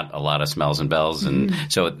 there's not a lot of smells and bells, and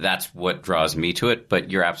so that's what draws me to it.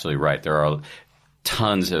 But you're absolutely right. There are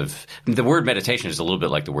tons of – the word meditation is a little bit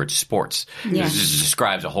like the word sports. Yeah. It just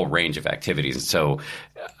describes a whole range of activities. And so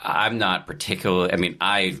I'm not particularly – I mean,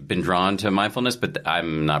 I've been drawn to mindfulness, but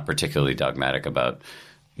I'm not particularly dogmatic about –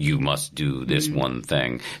 you must do this one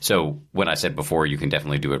thing. So when I said before you can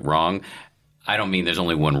definitely do it wrong, I don't mean there's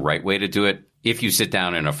only one right way to do it. If you sit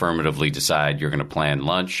down and affirmatively decide you're going to plan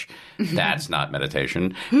lunch, that's not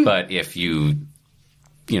meditation. But if you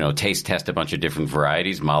taste test a bunch of different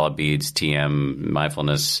varieties, mala beads, TM,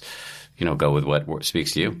 mindfulness, go with what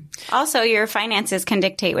speaks to you. Also, your finances can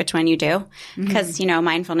dictate which one you do because,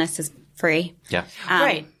 mindfulness is free. Yeah.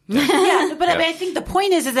 Right. Yeah, but I mean, I think the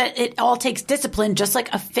point is that it all takes discipline, just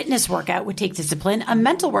like a fitness workout would take discipline. A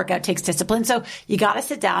mental workout takes discipline. So you got to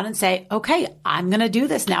sit down and say, okay, I'm going to do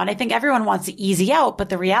this now. And I think everyone wants to easy out. But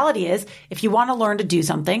the reality is, if you want to learn to do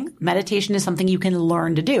something, meditation is something you can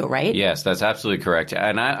learn to do, right? Yes, that's absolutely correct.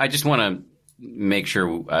 And I just want to make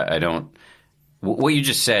sure I don't – what you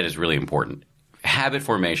just said is really important. Habit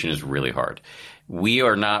formation is really hard. We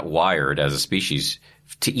are not wired as a species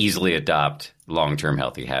to easily adopt long-term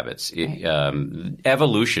healthy habits. Right.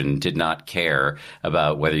 Evolution did not care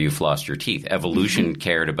about whether you flossed your teeth. Evolution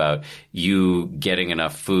cared about you getting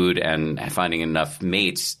enough food and finding enough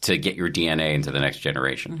mates to get your DNA into the next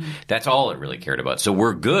generation. That's all it really cared about. So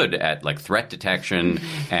we're good at like threat detection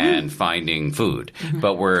and finding food,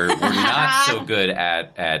 but we're not so good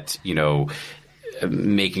at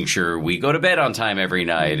making sure we go to bed on time every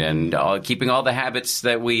night and keeping all the habits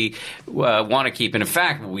that we want to keep. And in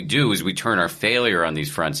fact, what we do is we turn our failure on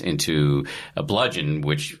these fronts into a bludgeon,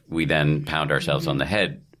 which we then pound ourselves on the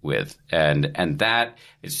head with. And that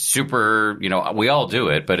is super, we all do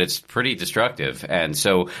it, but it's pretty destructive. And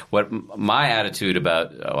so what my attitude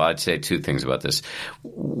about, I'd say two things about this.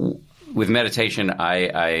 With meditation,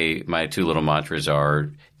 my two little mantras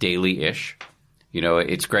are daily-ish.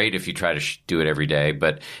 It's great if you try to do it every day,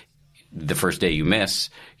 but the first day you miss,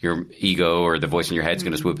 your ego or the voice in your head is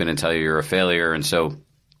going to swoop in and tell you you're a failure. And so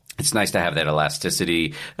it's nice to have that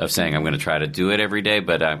elasticity of saying I'm going to try to do it every day,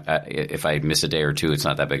 but if I miss a day or two, it's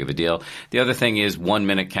not that big of a deal. The other thing is 1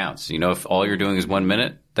 minute counts. If all you're doing is 1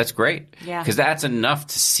 minute, that's great. Yeah. Because that's enough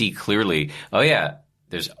to see clearly, oh, yeah,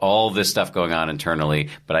 there's all this stuff going on internally,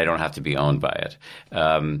 but I don't have to be owned by it.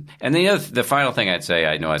 And the final thing I'd say,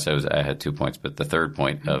 I know I had 2 points, but the third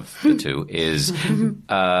point of the two is,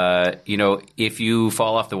 if you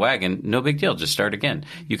fall off the wagon, no big deal. Just start again.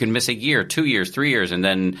 You can miss a year, 2 years, 3 years, and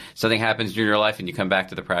then something happens in your life and you come back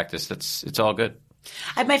to the practice. It's all good.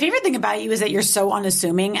 My favorite thing about you is that you're so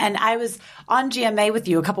unassuming. And I was on GMA with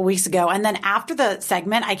you a couple weeks ago. And then after the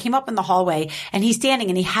segment, I came up in the hallway and he's standing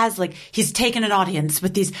and he's taken an audience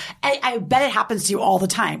with these. I bet it happens to you all the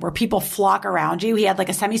time where people flock around you. He had like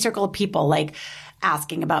a semicircle of people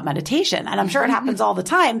asking about meditation. And I'm sure it happens all the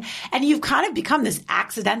time. And you've kind of become this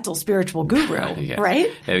accidental spiritual guru, yeah.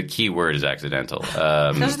 Right? The key word is accidental. Those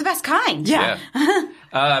are the best kind. Yeah.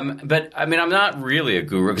 But I mean, I'm not really a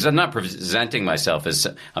guru because I'm not presenting myself as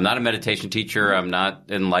 – I'm not a meditation teacher. I'm not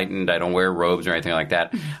enlightened. I don't wear robes or anything like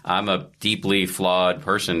that. I'm a deeply flawed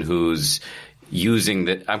person who's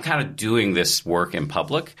using I'm kind of doing this work in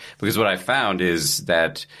public because what I found is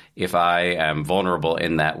that if I am vulnerable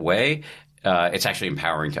in that way – it's actually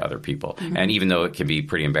empowering to other people. Mm-hmm. And even though it can be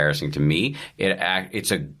pretty embarrassing to me,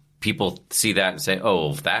 people see that and say,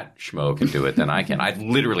 oh, if that schmo can do it, then I can. I've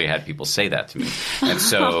literally had people say that to me. And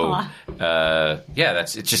so,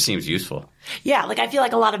 it just seems useful. Yeah, I feel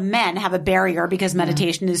like a lot of men have a barrier because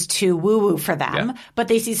meditation is too woo-woo for them, but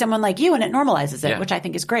they see someone like you and it normalizes it, which I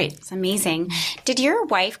think is great. It's amazing. Did your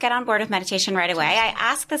wife get on board with meditation right away? I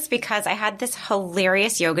ask this because I had this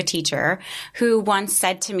hilarious yoga teacher who once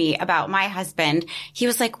said to me about my husband, he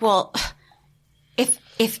was like, well,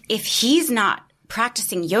 if he's not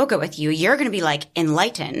practicing yoga with you, you're going to be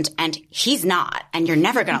enlightened and he's not, and you're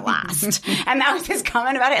never going to last. And that was his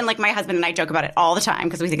comment about it. And my husband and I joke about it all the time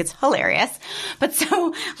because we think it's hilarious. But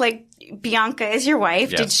so Bianca is your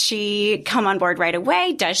wife. Yes. Did she come on board right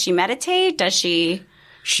away? Does she meditate?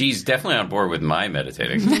 She's definitely on board with my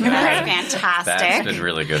meditating. That's fantastic. That's been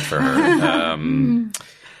really good for her.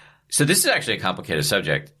 So this is actually a complicated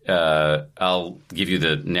subject. I'll give you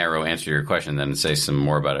the narrow answer to your question, then say some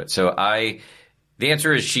more about it. So the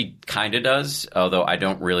answer is she kind of does, although I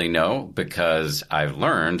don't really know because I've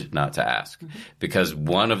learned not to ask. Mm-hmm. Because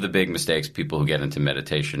one of the big mistakes people who get into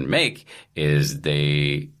meditation make is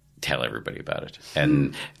they tell everybody about it.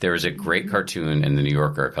 And there was a great cartoon in the New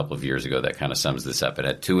Yorker a couple of years ago that kind of sums this up. It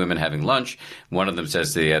had two women having lunch. One of them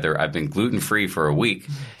says to the other, I've been gluten-free for a week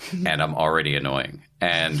and I'm already annoying.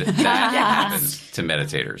 And that happens to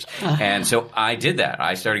meditators. And so I did that.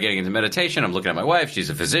 I started getting into meditation. I'm looking at my wife. She's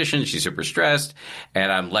a physician. She's super stressed.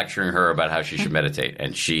 And I'm lecturing her about how she should meditate.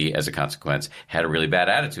 And she, as a consequence, had a really bad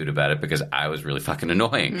attitude about it because I was really fucking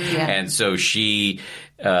annoying. Yeah. And so she,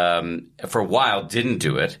 for a while, didn't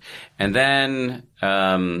do it. And then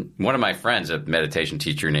one of my friends, a meditation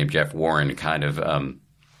teacher named Jeff Warren, kind of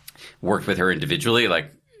worked with her individually,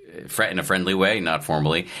 like, in a friendly way, not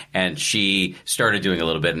formally. And she started doing a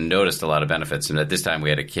little bit and noticed a lot of benefits. And at this time, we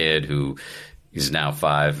had a kid who is now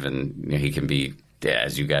 5, and he can be,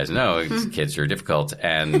 as you guys know, kids are difficult,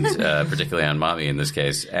 and particularly on mommy in this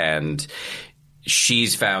case. And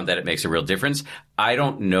she's found that it makes a real difference. I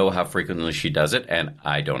don't know how frequently she does it, and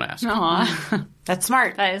I don't ask. Aww. That's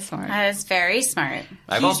smart. That is smart. That is very smart.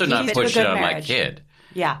 I've also not pushed it on my kid.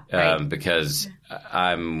 Yeah. Right. Because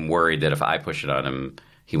I'm worried that if I push it on him,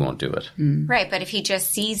 he won't do it. Right, but if he just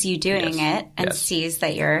sees you doing it and sees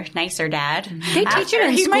that you're nicer dad, they teach it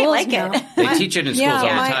in he schools might like now. it. They teach it in schools all the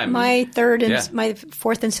time. My third and my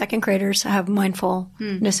fourth and second graders have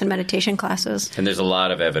mindfulness and meditation classes. And there's a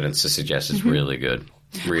lot of evidence to suggest it's really good.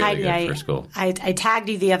 Really good for school. I tagged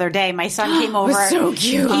you the other day. My son came over. So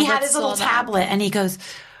cute. He had his little tablet and he goes,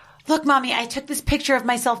 look, Mommy, I took this picture of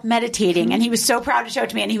myself meditating, and he was so proud to show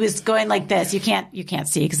it to me, and he was going like this. You can't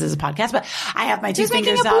see because this is a podcast, but I have my two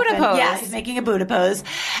fingers up. Buddha pose. Yeah, he's making a Buddha pose.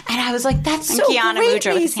 And I was like, that's and so Kiana great,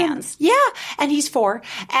 Mudra with his hands. Yeah, and he's 4.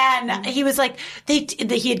 And he was like,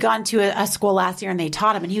 he had gone to a school last year, and they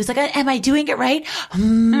taught him, and he was like, am I doing it right?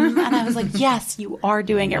 And I was like, yes, you are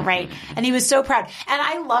doing it right. And he was so proud. And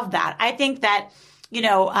I love that. I think that,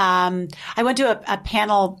 I went to a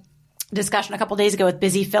panel discussion a couple of days ago with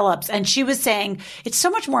Busy Phillips, and she was saying it's so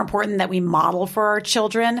much more important that we model for our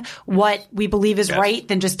children what we believe is right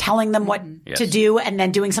than just telling them what to do and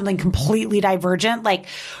then doing something completely divergent. Like,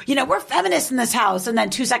 we're feminists in this house, and then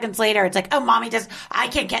 2 seconds later it's like, oh, Mommy I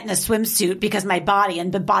can't get in a swimsuit because my body,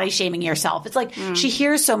 and the body shaming yourself. It's like she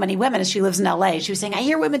hears so many women as she lives in LA. She was saying, I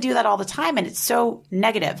hear women do that all the time, and it's so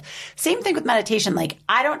negative. Same thing with meditation. Like,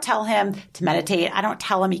 I don't tell him to meditate. I don't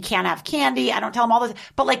tell him he can't have candy. I don't tell him all this,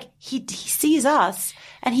 but like he sees us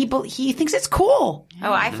and he thinks it's cool.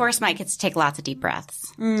 Oh, I force my kids to take lots of deep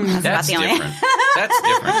breaths. That's different. That's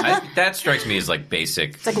different. That strikes me as like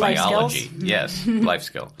basic biology. Yes, life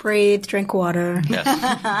skill. Breathe, drink water. Yes.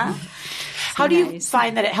 How do you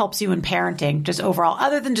find that it helps you in parenting, just overall,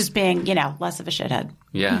 other than just being, less of a shithead?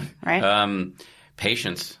 Yeah. Right?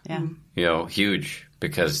 Patience. Yeah. Huge.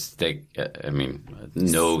 Because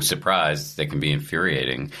no surprise, they can be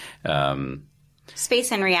infuriating.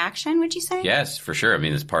 Space and reaction, would you say? Yes, for sure.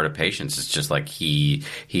 It's part of patience. It's just like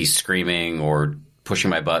he's screaming or pushing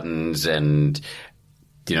my buttons, and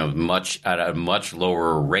at a much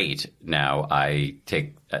lower rate now. I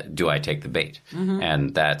take the bait,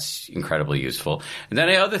 and that's incredibly useful. And then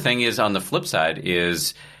the other thing is, on the flip side,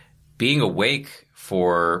 is being awake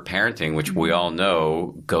for parenting, which we all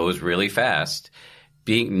know goes really fast.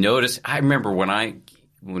 Being noticed. I remember when I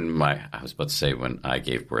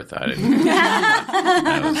gave birth, I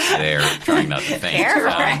was there trying not to faint.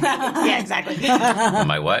 Yeah, exactly.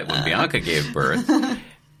 When Bianca gave birth,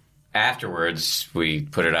 afterwards we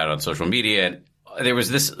put it out on social media, and there was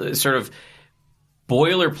this sort of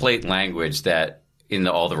boilerplate language that in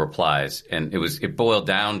all the replies, and it boiled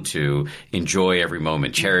down to enjoy every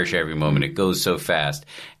moment, cherish every moment. It goes so fast,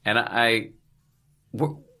 and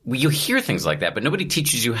you hear things like that, but nobody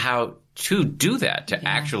teaches you how to do that, to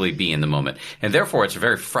actually be in the moment. And therefore, it's a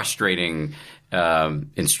very frustrating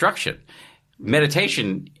instruction.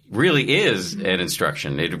 Meditation really is an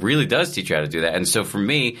instruction. It really does teach you how to do that. And so for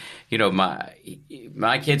me,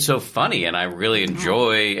 my kid's so funny, and I really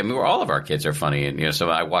enjoy. All of our kids are funny, and so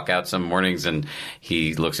I walk out some mornings and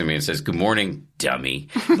he looks at me and says, "Good morning, dummy,"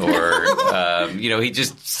 or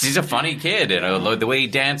he's a funny kid, and the way he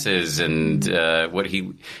dances, and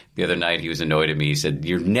the other night he was annoyed at me. He said,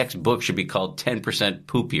 "Your next book should be called 10%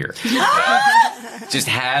 Poopier." Just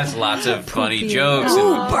has lots of funny jokes.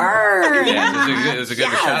 Ooh, burn! Yeah, it was a good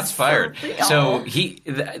shots fired. So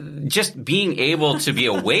just being able to be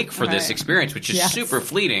awake for this experience, which is super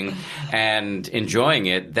fleeting, and enjoying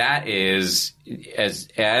it, that is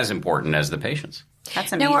as important as the patience.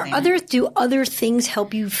 That's amazing. Now, do other things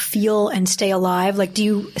help you feel and stay alive? Like, do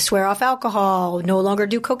you swear off alcohol? No longer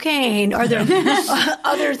do cocaine? Are there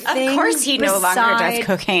other things? Of course, he no longer does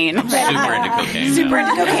cocaine. Super into cocaine. Super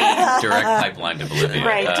into cocaine. Direct pipeline to Bolivia.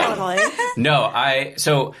 Right, totally. No,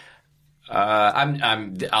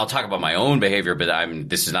 I'll talk about my own behavior, but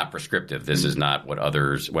this is not prescriptive. This is not what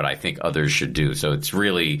I think others should do. So it's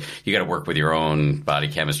really, you got to work with your own body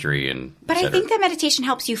chemistry But I think that meditation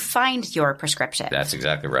helps you find your prescription. That's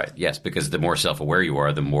exactly right. Yes, because the more self-aware you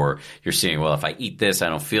are, the more you're seeing, well, if I eat this, I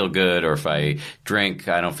don't feel good, or if I drink,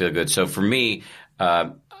 I don't feel good. So for me,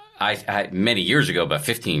 I many years ago, about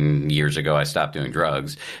 15 years ago, I stopped doing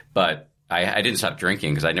drugs, but I didn't stop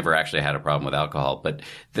drinking because I never actually had a problem with alcohol. But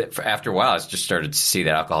after a while, I just started to see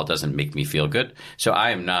that alcohol doesn't make me feel good. So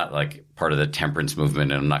I am not like part of the temperance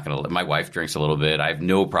movement, and I'm not going to – my wife drinks a little bit. I have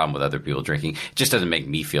no problem with other people drinking. It just doesn't make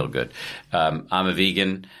me feel good. I'm a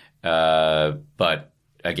vegan, but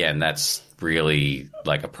again, that's really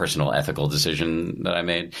like a personal ethical decision that I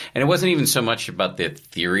made. And it wasn't even so much about the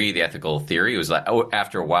ethical theory. It was like,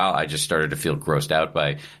 after a while, I just started to feel grossed out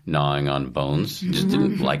by gnawing on bones. Just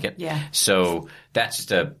didn't like it. Yeah. So that's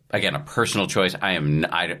just a personal choice. I am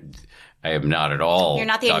not at all. You're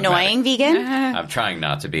not the dogmatic. Annoying vegan? I'm trying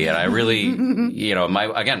not to be. And I really,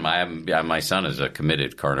 my son is a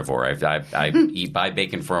committed carnivore. I buy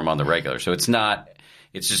bacon for him on the regular. So it's not,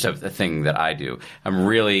 it's just a thing that I do. I'm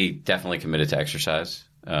really definitely committed to exercise.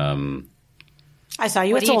 I saw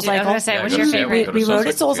you at Soul Cycle. I was going to say, what's your favorite? We rode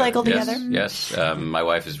at Soul Cycle together. Yes. My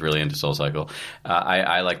wife is really into Soul Cycle.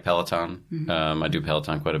 I like Peloton. I do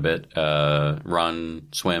Peloton quite a bit. Run,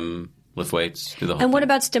 swim, lift weights, do the whole And what thing.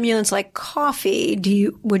 about stimulants like coffee?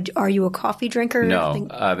 Are you a coffee drinker? No.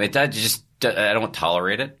 I don't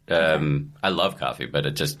tolerate it. I love coffee, but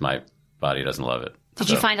it just, my body doesn't love it. Did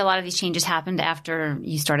you find a lot of these changes happened after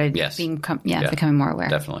you started becoming more aware?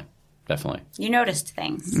 Definitely. You noticed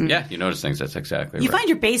things. Yeah, you notice things. That's exactly right. You find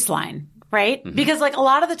your baseline, right? Because like a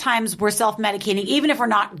lot of the times we're self-medicating, even if we're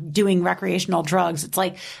not doing recreational drugs, it's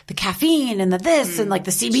like the caffeine and the this and like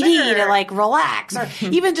the CBD to like relax, or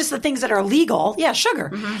even just the things that are legal. Yeah,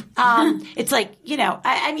 sugar. It's like,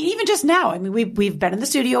 I mean, even just now, I mean, we've been in the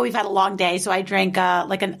studio, we've had a long day. So I drank I'm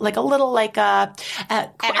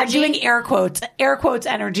doing air quotes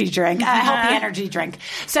energy drink, a healthy energy drink.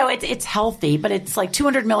 So it's healthy, but it's like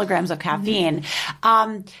 200 milligrams of caffeine,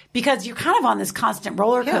 because you're kind of on this constant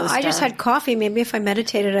roller coaster. I just had coffee. Maybe if I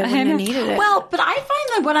meditated, I wouldn't have needed it. Well, but I find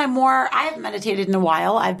that when I haven't meditated in a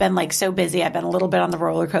while. I've been like so busy. I've been a little bit on the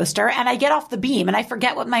roller coaster, and I get off the beam and I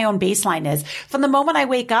forget what my own baseline is. From the moment I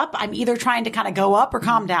wake up, I'm either trying to kind of go up or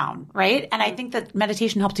calm down, right? And I think that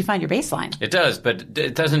meditation helps you find your baseline. It does, but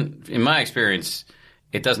it doesn't, in my experience,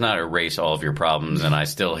 it does not erase all of your problems, and I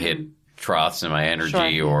still hit troughs in my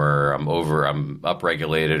energy, or I'm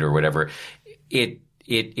upregulated or whatever.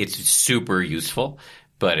 It's super useful,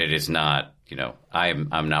 but it is not,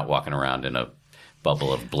 I'm not walking around in a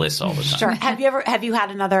bubble of bliss all the time. Sure. Have you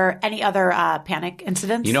had any other panic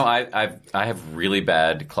incidents? I have really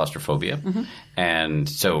bad claustrophobia, and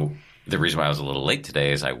so the reason why I was a little late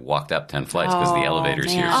today is I walked up 10 flights because the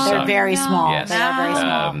elevators here suck. They're very small. Yes. They are very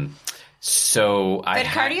small. So I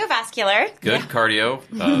had cardiovascular. Good cardio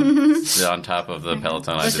on top of the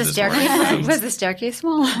Peloton I did this morning. Was the staircase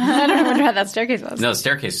small? I don't remember how that staircase was. No, the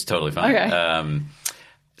staircase is totally fine. Okay.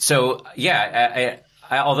 So yeah,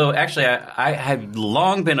 although actually I had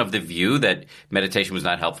long been of the view that meditation was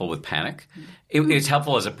not helpful with panic. It's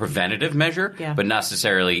helpful as a preventative measure, but not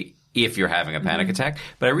necessarily if you're having a panic attack.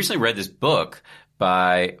 But I recently read this book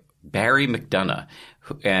by Barry McDonough,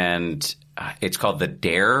 and it's called The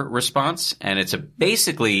Dare Response, and it's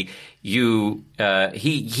basically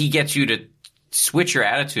he gets you to switch your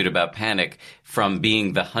attitude about panic from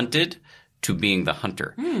being the hunted to being the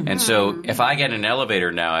hunter. And so if I get in an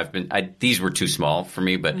elevator now, these were too small for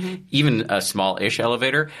me, but even a small-ish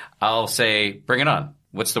elevator, I'll say, bring it on.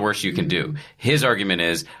 What's the worst you can do? His argument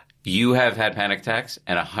is, you have had panic attacks,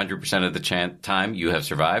 and 100% of the time you have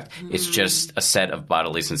survived. It's just a set of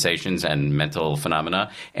bodily sensations and mental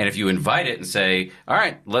phenomena. And if you invite it and say, all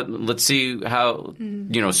right, let's see how,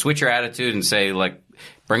 switch your attitude and say, like,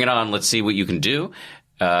 bring it on, let's see what you can do.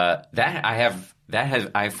 I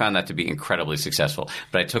found that to be incredibly successful.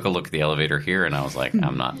 But I took a look at the elevator here, and I was like,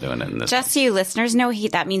 I'm not doing it in this. Just so you listeners know,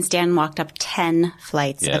 that means Dan walked up 10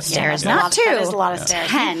 flights of stairs, not 2. That is a lot of stairs.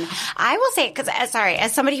 10. I will say, because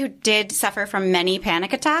as somebody who did suffer from many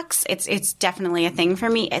panic attacks, it's definitely a thing for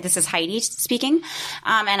me. This is Heidi speaking,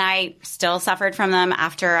 and I still suffered from them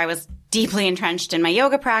after I was deeply entrenched in my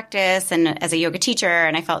yoga practice and as a yoga teacher,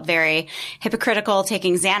 and I felt very hypocritical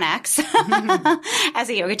taking Xanax as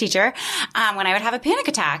a yoga teacher when I would have a panic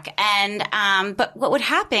attack. And but what would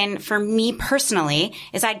happen for me personally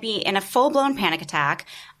is I'd be in a full-blown panic attack.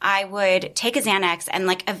 I would take a Xanax, and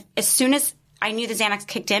like as soon as I knew the Xanax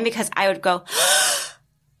kicked in, because I would go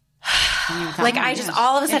Like I just,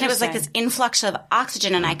 all of a sudden it was like this influx of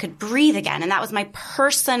oxygen and I could breathe again. And that was my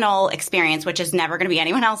personal experience, which is never going to be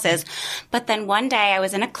anyone else's. But then one day I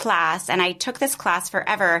was in a class and I took this class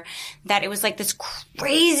forever that it was like this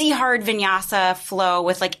crazy hard vinyasa flow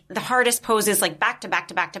with like the hardest poses, like back to back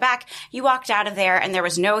to back to back. You walked out of there and there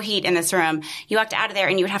was no heat in this room. You walked out of there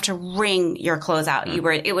and you would have to wring your clothes out.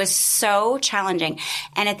 It was so challenging.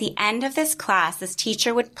 And at the end of this class, this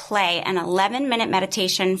teacher would play an 11-minute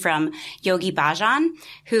meditation from Yogi Bhajan,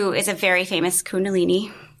 who is a very famous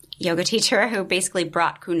Kundalini yoga teacher who basically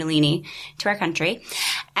brought Kundalini to our country.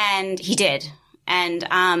 And he did. And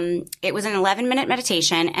it was an 11-minute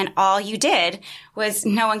meditation, and all you did was,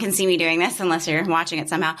 no one can see me doing this unless you're watching it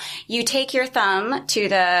somehow. You take your thumb to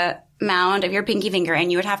the mound of your pinky finger,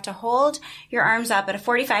 and you would have to hold your arms up at a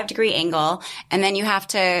 45-degree angle, and then you have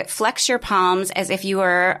to flex your palms as if you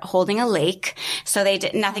were holding a lake, so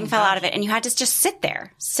nothing fell out of it. And you had to just sit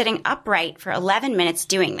there, sitting upright for 11 minutes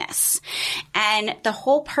doing this. And the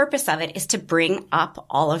whole purpose of it is to bring up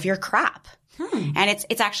all of your crap. And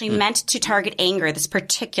it's actually meant to target anger, this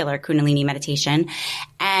particular Kundalini meditation.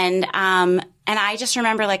 And I just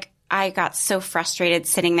remember, like, I got so frustrated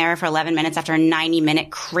sitting there for 11 minutes after a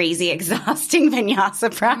 90-minute crazy exhausting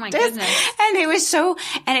vinyasa practice. Oh my goodness. And it was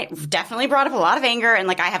and it definitely brought up a lot of anger. And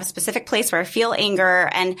like, I have a specific place where I feel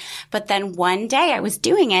anger. But then one day I was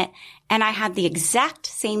doing it and I had the exact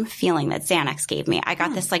same feeling that Xanax gave me. I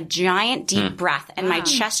got this like giant deep breath and my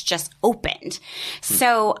chest just opened.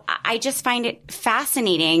 So I just find it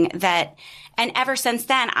fascinating that, and ever since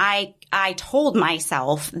then, I told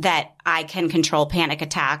myself that I can control panic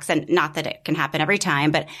attacks, and not that it can happen every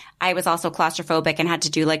time, but I was also claustrophobic and had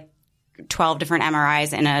to do like 12 different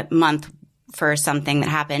MRIs in a month for something that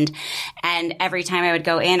happened. And every time I would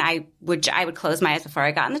go in, I would close my eyes before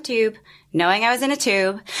I got in the tube, knowing I was in a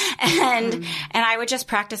tube. And I would just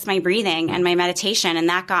practice my breathing and my meditation. And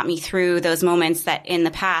that got me through those moments that in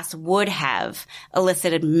the past would have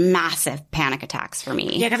elicited massive panic attacks for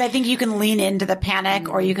me. Yeah, because I think you can lean into the panic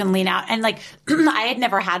or you can lean out. And like, I had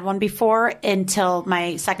never had one before until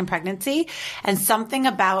my second pregnancy. And something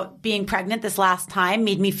about being pregnant this last time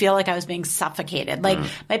made me feel like I was being suffocated. Like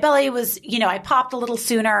my belly was, I popped a little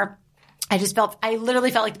sooner. I literally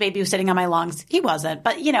felt like the baby was sitting on my lungs. He wasn't,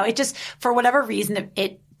 but it just, for whatever reason,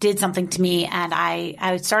 it did something to me, and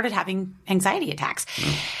I started having anxiety attacks.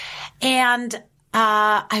 And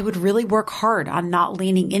I would really work hard on not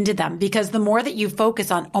leaning into them, because the more that you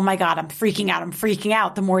focus on, oh my God, I'm freaking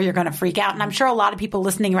out, the more you're going to freak out. And I'm sure a lot of people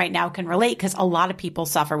listening right now can relate, because a lot of people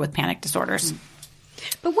suffer with panic disorders.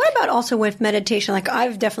 But what about also with meditation? Like,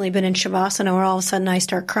 I've definitely been in Shavasana where all of a sudden I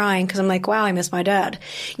start crying because I'm like, wow, I miss my dad.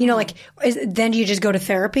 Then do you just go to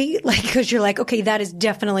therapy? Like, because you're like, okay, that is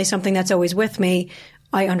definitely something that's always with me.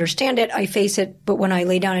 I understand it. I face it. But when I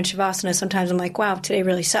lay down in Shavasana, sometimes I'm like, wow, today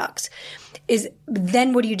really sucks.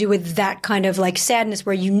 Then what do you do with that kind of like sadness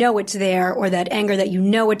where it's there, or that anger that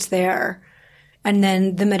it's there? And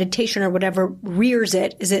then the meditation or whatever rears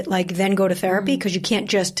it. Is it like then go to therapy because you can't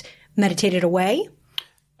just meditate it away?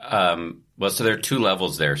 So there are two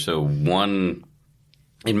levels there. So one,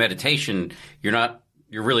 in meditation, you're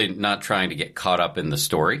really not trying to get caught up in the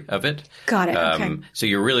story of it. Got it. Okay. So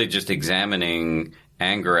you're really just examining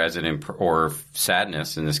anger as or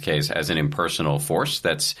sadness in this case as an impersonal force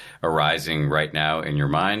that's arising right now in your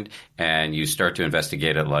mind, and you start to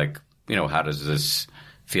investigate it like, how does this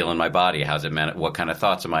feel in my body? How's it what kind of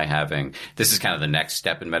thoughts am I having? This is kind of the next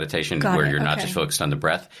step in meditation, where you're not just focused on the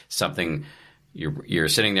breath. You're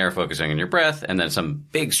sitting there focusing on your breath, and then some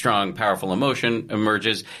big, strong, powerful emotion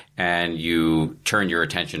emerges, and you turn your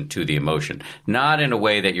attention to the emotion. Not in a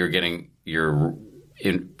way that you're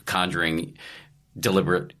conjuring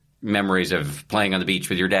deliberate memories of playing on the beach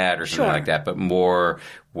with your dad or something like that, but more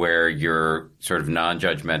where you're sort of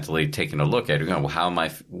non-judgmentally taking a look at,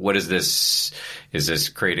 what is this? Is this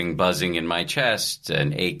creating buzzing in my chest,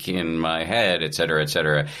 an ache in my head, et cetera, et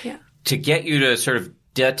cetera? Yeah. To get you to sort of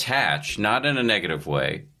detach, not in a negative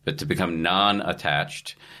way, but to become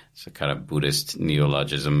non-attached. It's a kind of Buddhist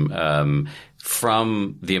neologism,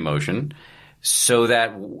 from the emotion, so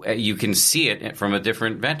that you can see it from a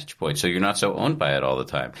different vantage point. So you're not so owned by it all the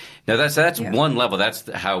time. Now that's one level.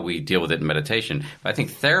 That's how we deal with it in meditation. But I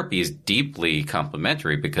think therapy is deeply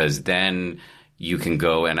complementary, because then you can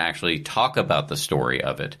go and actually talk about the story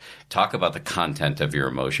of it, talk about the content of your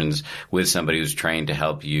emotions with somebody who's trained to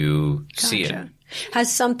help you see it.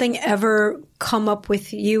 Has something ever come up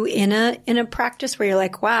with you in a practice where you're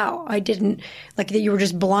like, wow, I didn't, like that you were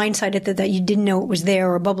just blindsided that you didn't know it was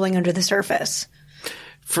there or bubbling under the surface?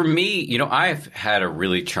 For me, I've had a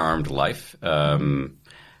really charmed life.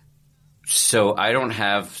 So I don't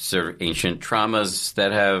have sort of ancient traumas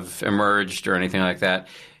that have emerged or anything like that.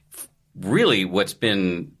 Really, what's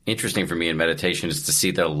been interesting for me in meditation is to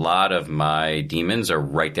see that a lot of my demons are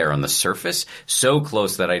right there on the surface, so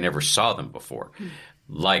close that I never saw them before.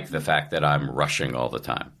 Like the fact that I'm rushing all the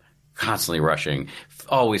time, constantly rushing,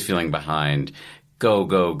 always feeling behind, go,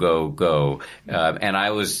 go, go, go. And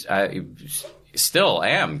I still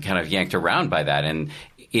am kind of yanked around by that. And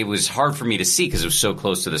it was hard for me to see because it was so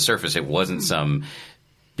close to the surface. It wasn't some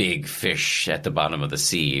big fish at the bottom of the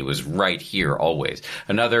sea. It was right here always.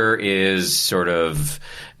 Another is sort of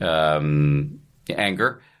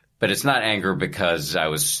anger, but it's not anger because I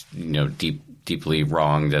was, deeply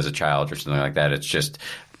wronged as a child or something like that. It's just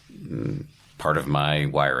part of my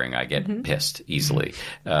wiring. I get pissed easily.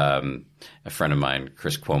 A friend of mine,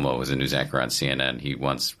 Chris Cuomo, was a news anchor on CNN. He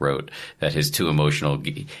once wrote that his two emotional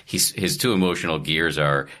gears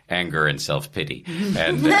are anger and self-pity.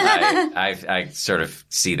 And I sort of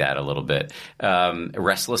see that a little bit.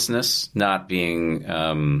 Restlessness, not being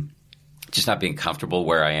comfortable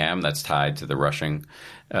where I am. That's tied to the rushing.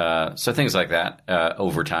 So things like that.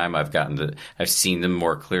 Over time, I've seen them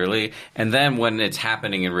more clearly. And then when it's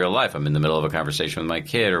happening in real life, I'm in the middle of a conversation with my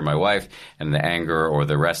kid or my wife, and the anger or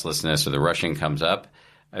the restlessness or the rushing comes up.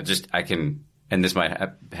 And this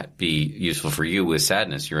might be useful for you with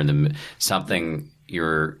sadness. You're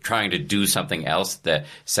trying to do something else. That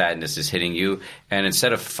sadness is hitting you, and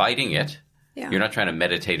instead of fighting it. Yeah. You're not trying to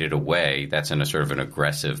meditate it away. That's in a sort of an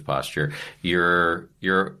aggressive posture. You're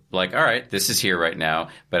like, all right, this is here right now,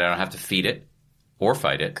 but I don't have to feed it or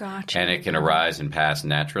fight it. Gotcha. And it can arise and pass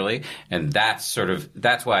naturally. And that's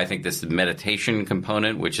why I think this meditation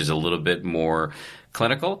component, which is a little bit more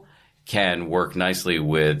clinical, can work nicely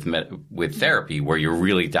with therapy, where you're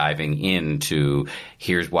really diving into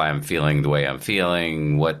here's why I'm feeling the way I'm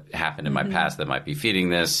feeling, what happened in my past that might be feeding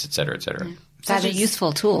this, et cetera, et cetera. Yeah. Such a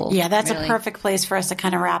useful tool. Yeah, that's really a perfect place for us to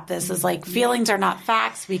kind of wrap this. Is like feelings are not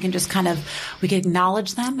facts. We can just we can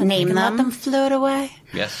acknowledge them, and name them, let them float away.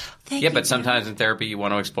 Yes. But sometimes in therapy you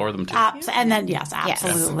want to explore them too. And then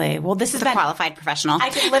absolutely. Yes. Well, this is a qualified professional.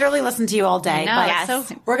 I could literally listen to you all day.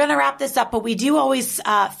 But we're going to wrap this up. But we do always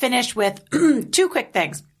finish with two quick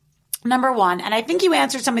things. Number one, and I think you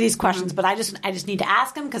answered some of these questions, but I just need to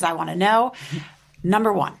ask them because I want to know.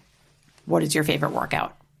 Number one, what is your favorite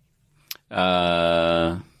workout?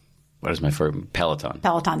 What is my favorite? Peloton.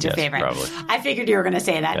 Peloton's your favorite. Probably. I figured you were going to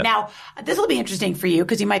say that. Yep. Now, this will be interesting for you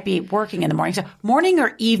because you might be working in the morning. So morning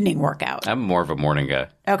or evening workout? I'm more of a morning guy.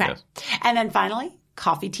 Okay. Yes. And then finally,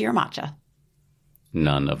 coffee, tea, or matcha?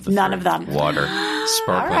 None of them. Water.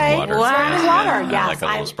 Sparkling water. Sparkling water, yes. I like a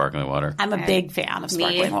little sparkling water. I'm a big fan of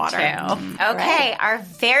sparkling water. Me too. Okay, our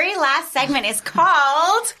very last segment is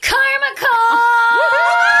called Karma Call!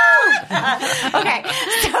 Okay,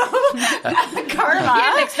 so Karma. You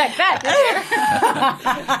didn't expect that,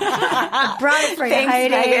 brought it for you, Thanks, Heidi.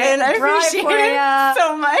 Megan. I appreciate it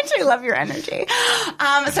so much. I love your energy.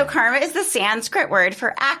 So karma is the Sanskrit word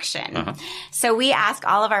for action. Uh-huh. So we ask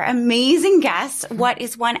all of our amazing guests, what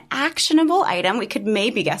is one actionable item? We could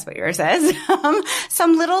maybe guess what yours is.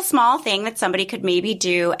 Some little small thing that somebody could maybe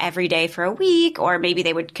do every day for a week, or maybe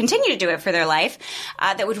they would continue to do it for their life,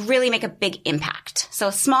 that would really make a big impact.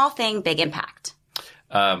 So small thing, big impact.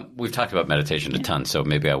 We've talked about meditation a ton, so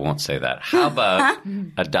maybe I won't say that. How about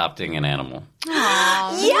adopting an animal?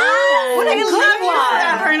 Yes! What a good one!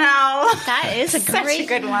 Now. That is such a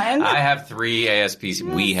good one. I have three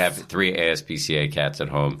ASPCA. We have 3 ASPCA cats at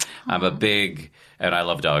home. I'm a big, and I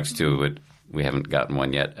love dogs too, but we haven't gotten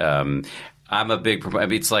one yet. I'm a big,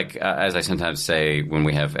 it's like, as I sometimes say when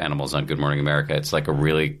we have animals on Good Morning America, it's like a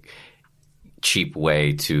really cheap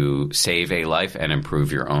way to save a life and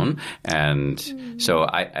improve your own. And so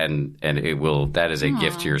it will, that is a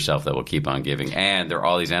gift to yourself that will keep on giving. And there are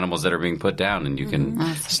all these animals that are being put down, and you can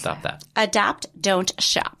stop that. Adopt, don't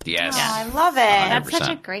shop. Yes. Oh, I love it. 100%. That's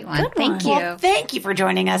such a great one. Thank you. Well, thank you for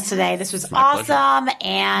joining us today. This was awesome.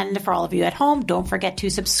 And for all of you at home, don't forget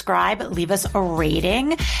to subscribe, leave us a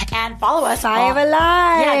rating, and follow us. 5 Alive.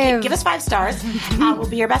 Yeah, give us 5 stars. We'll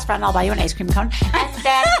be your best friend. I'll buy you an ice cream cone. And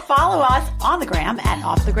then follow us on the gram at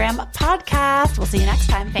Off the Gram Podcast. We'll see you next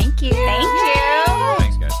time. Thank you.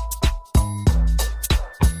 Thanks, guys.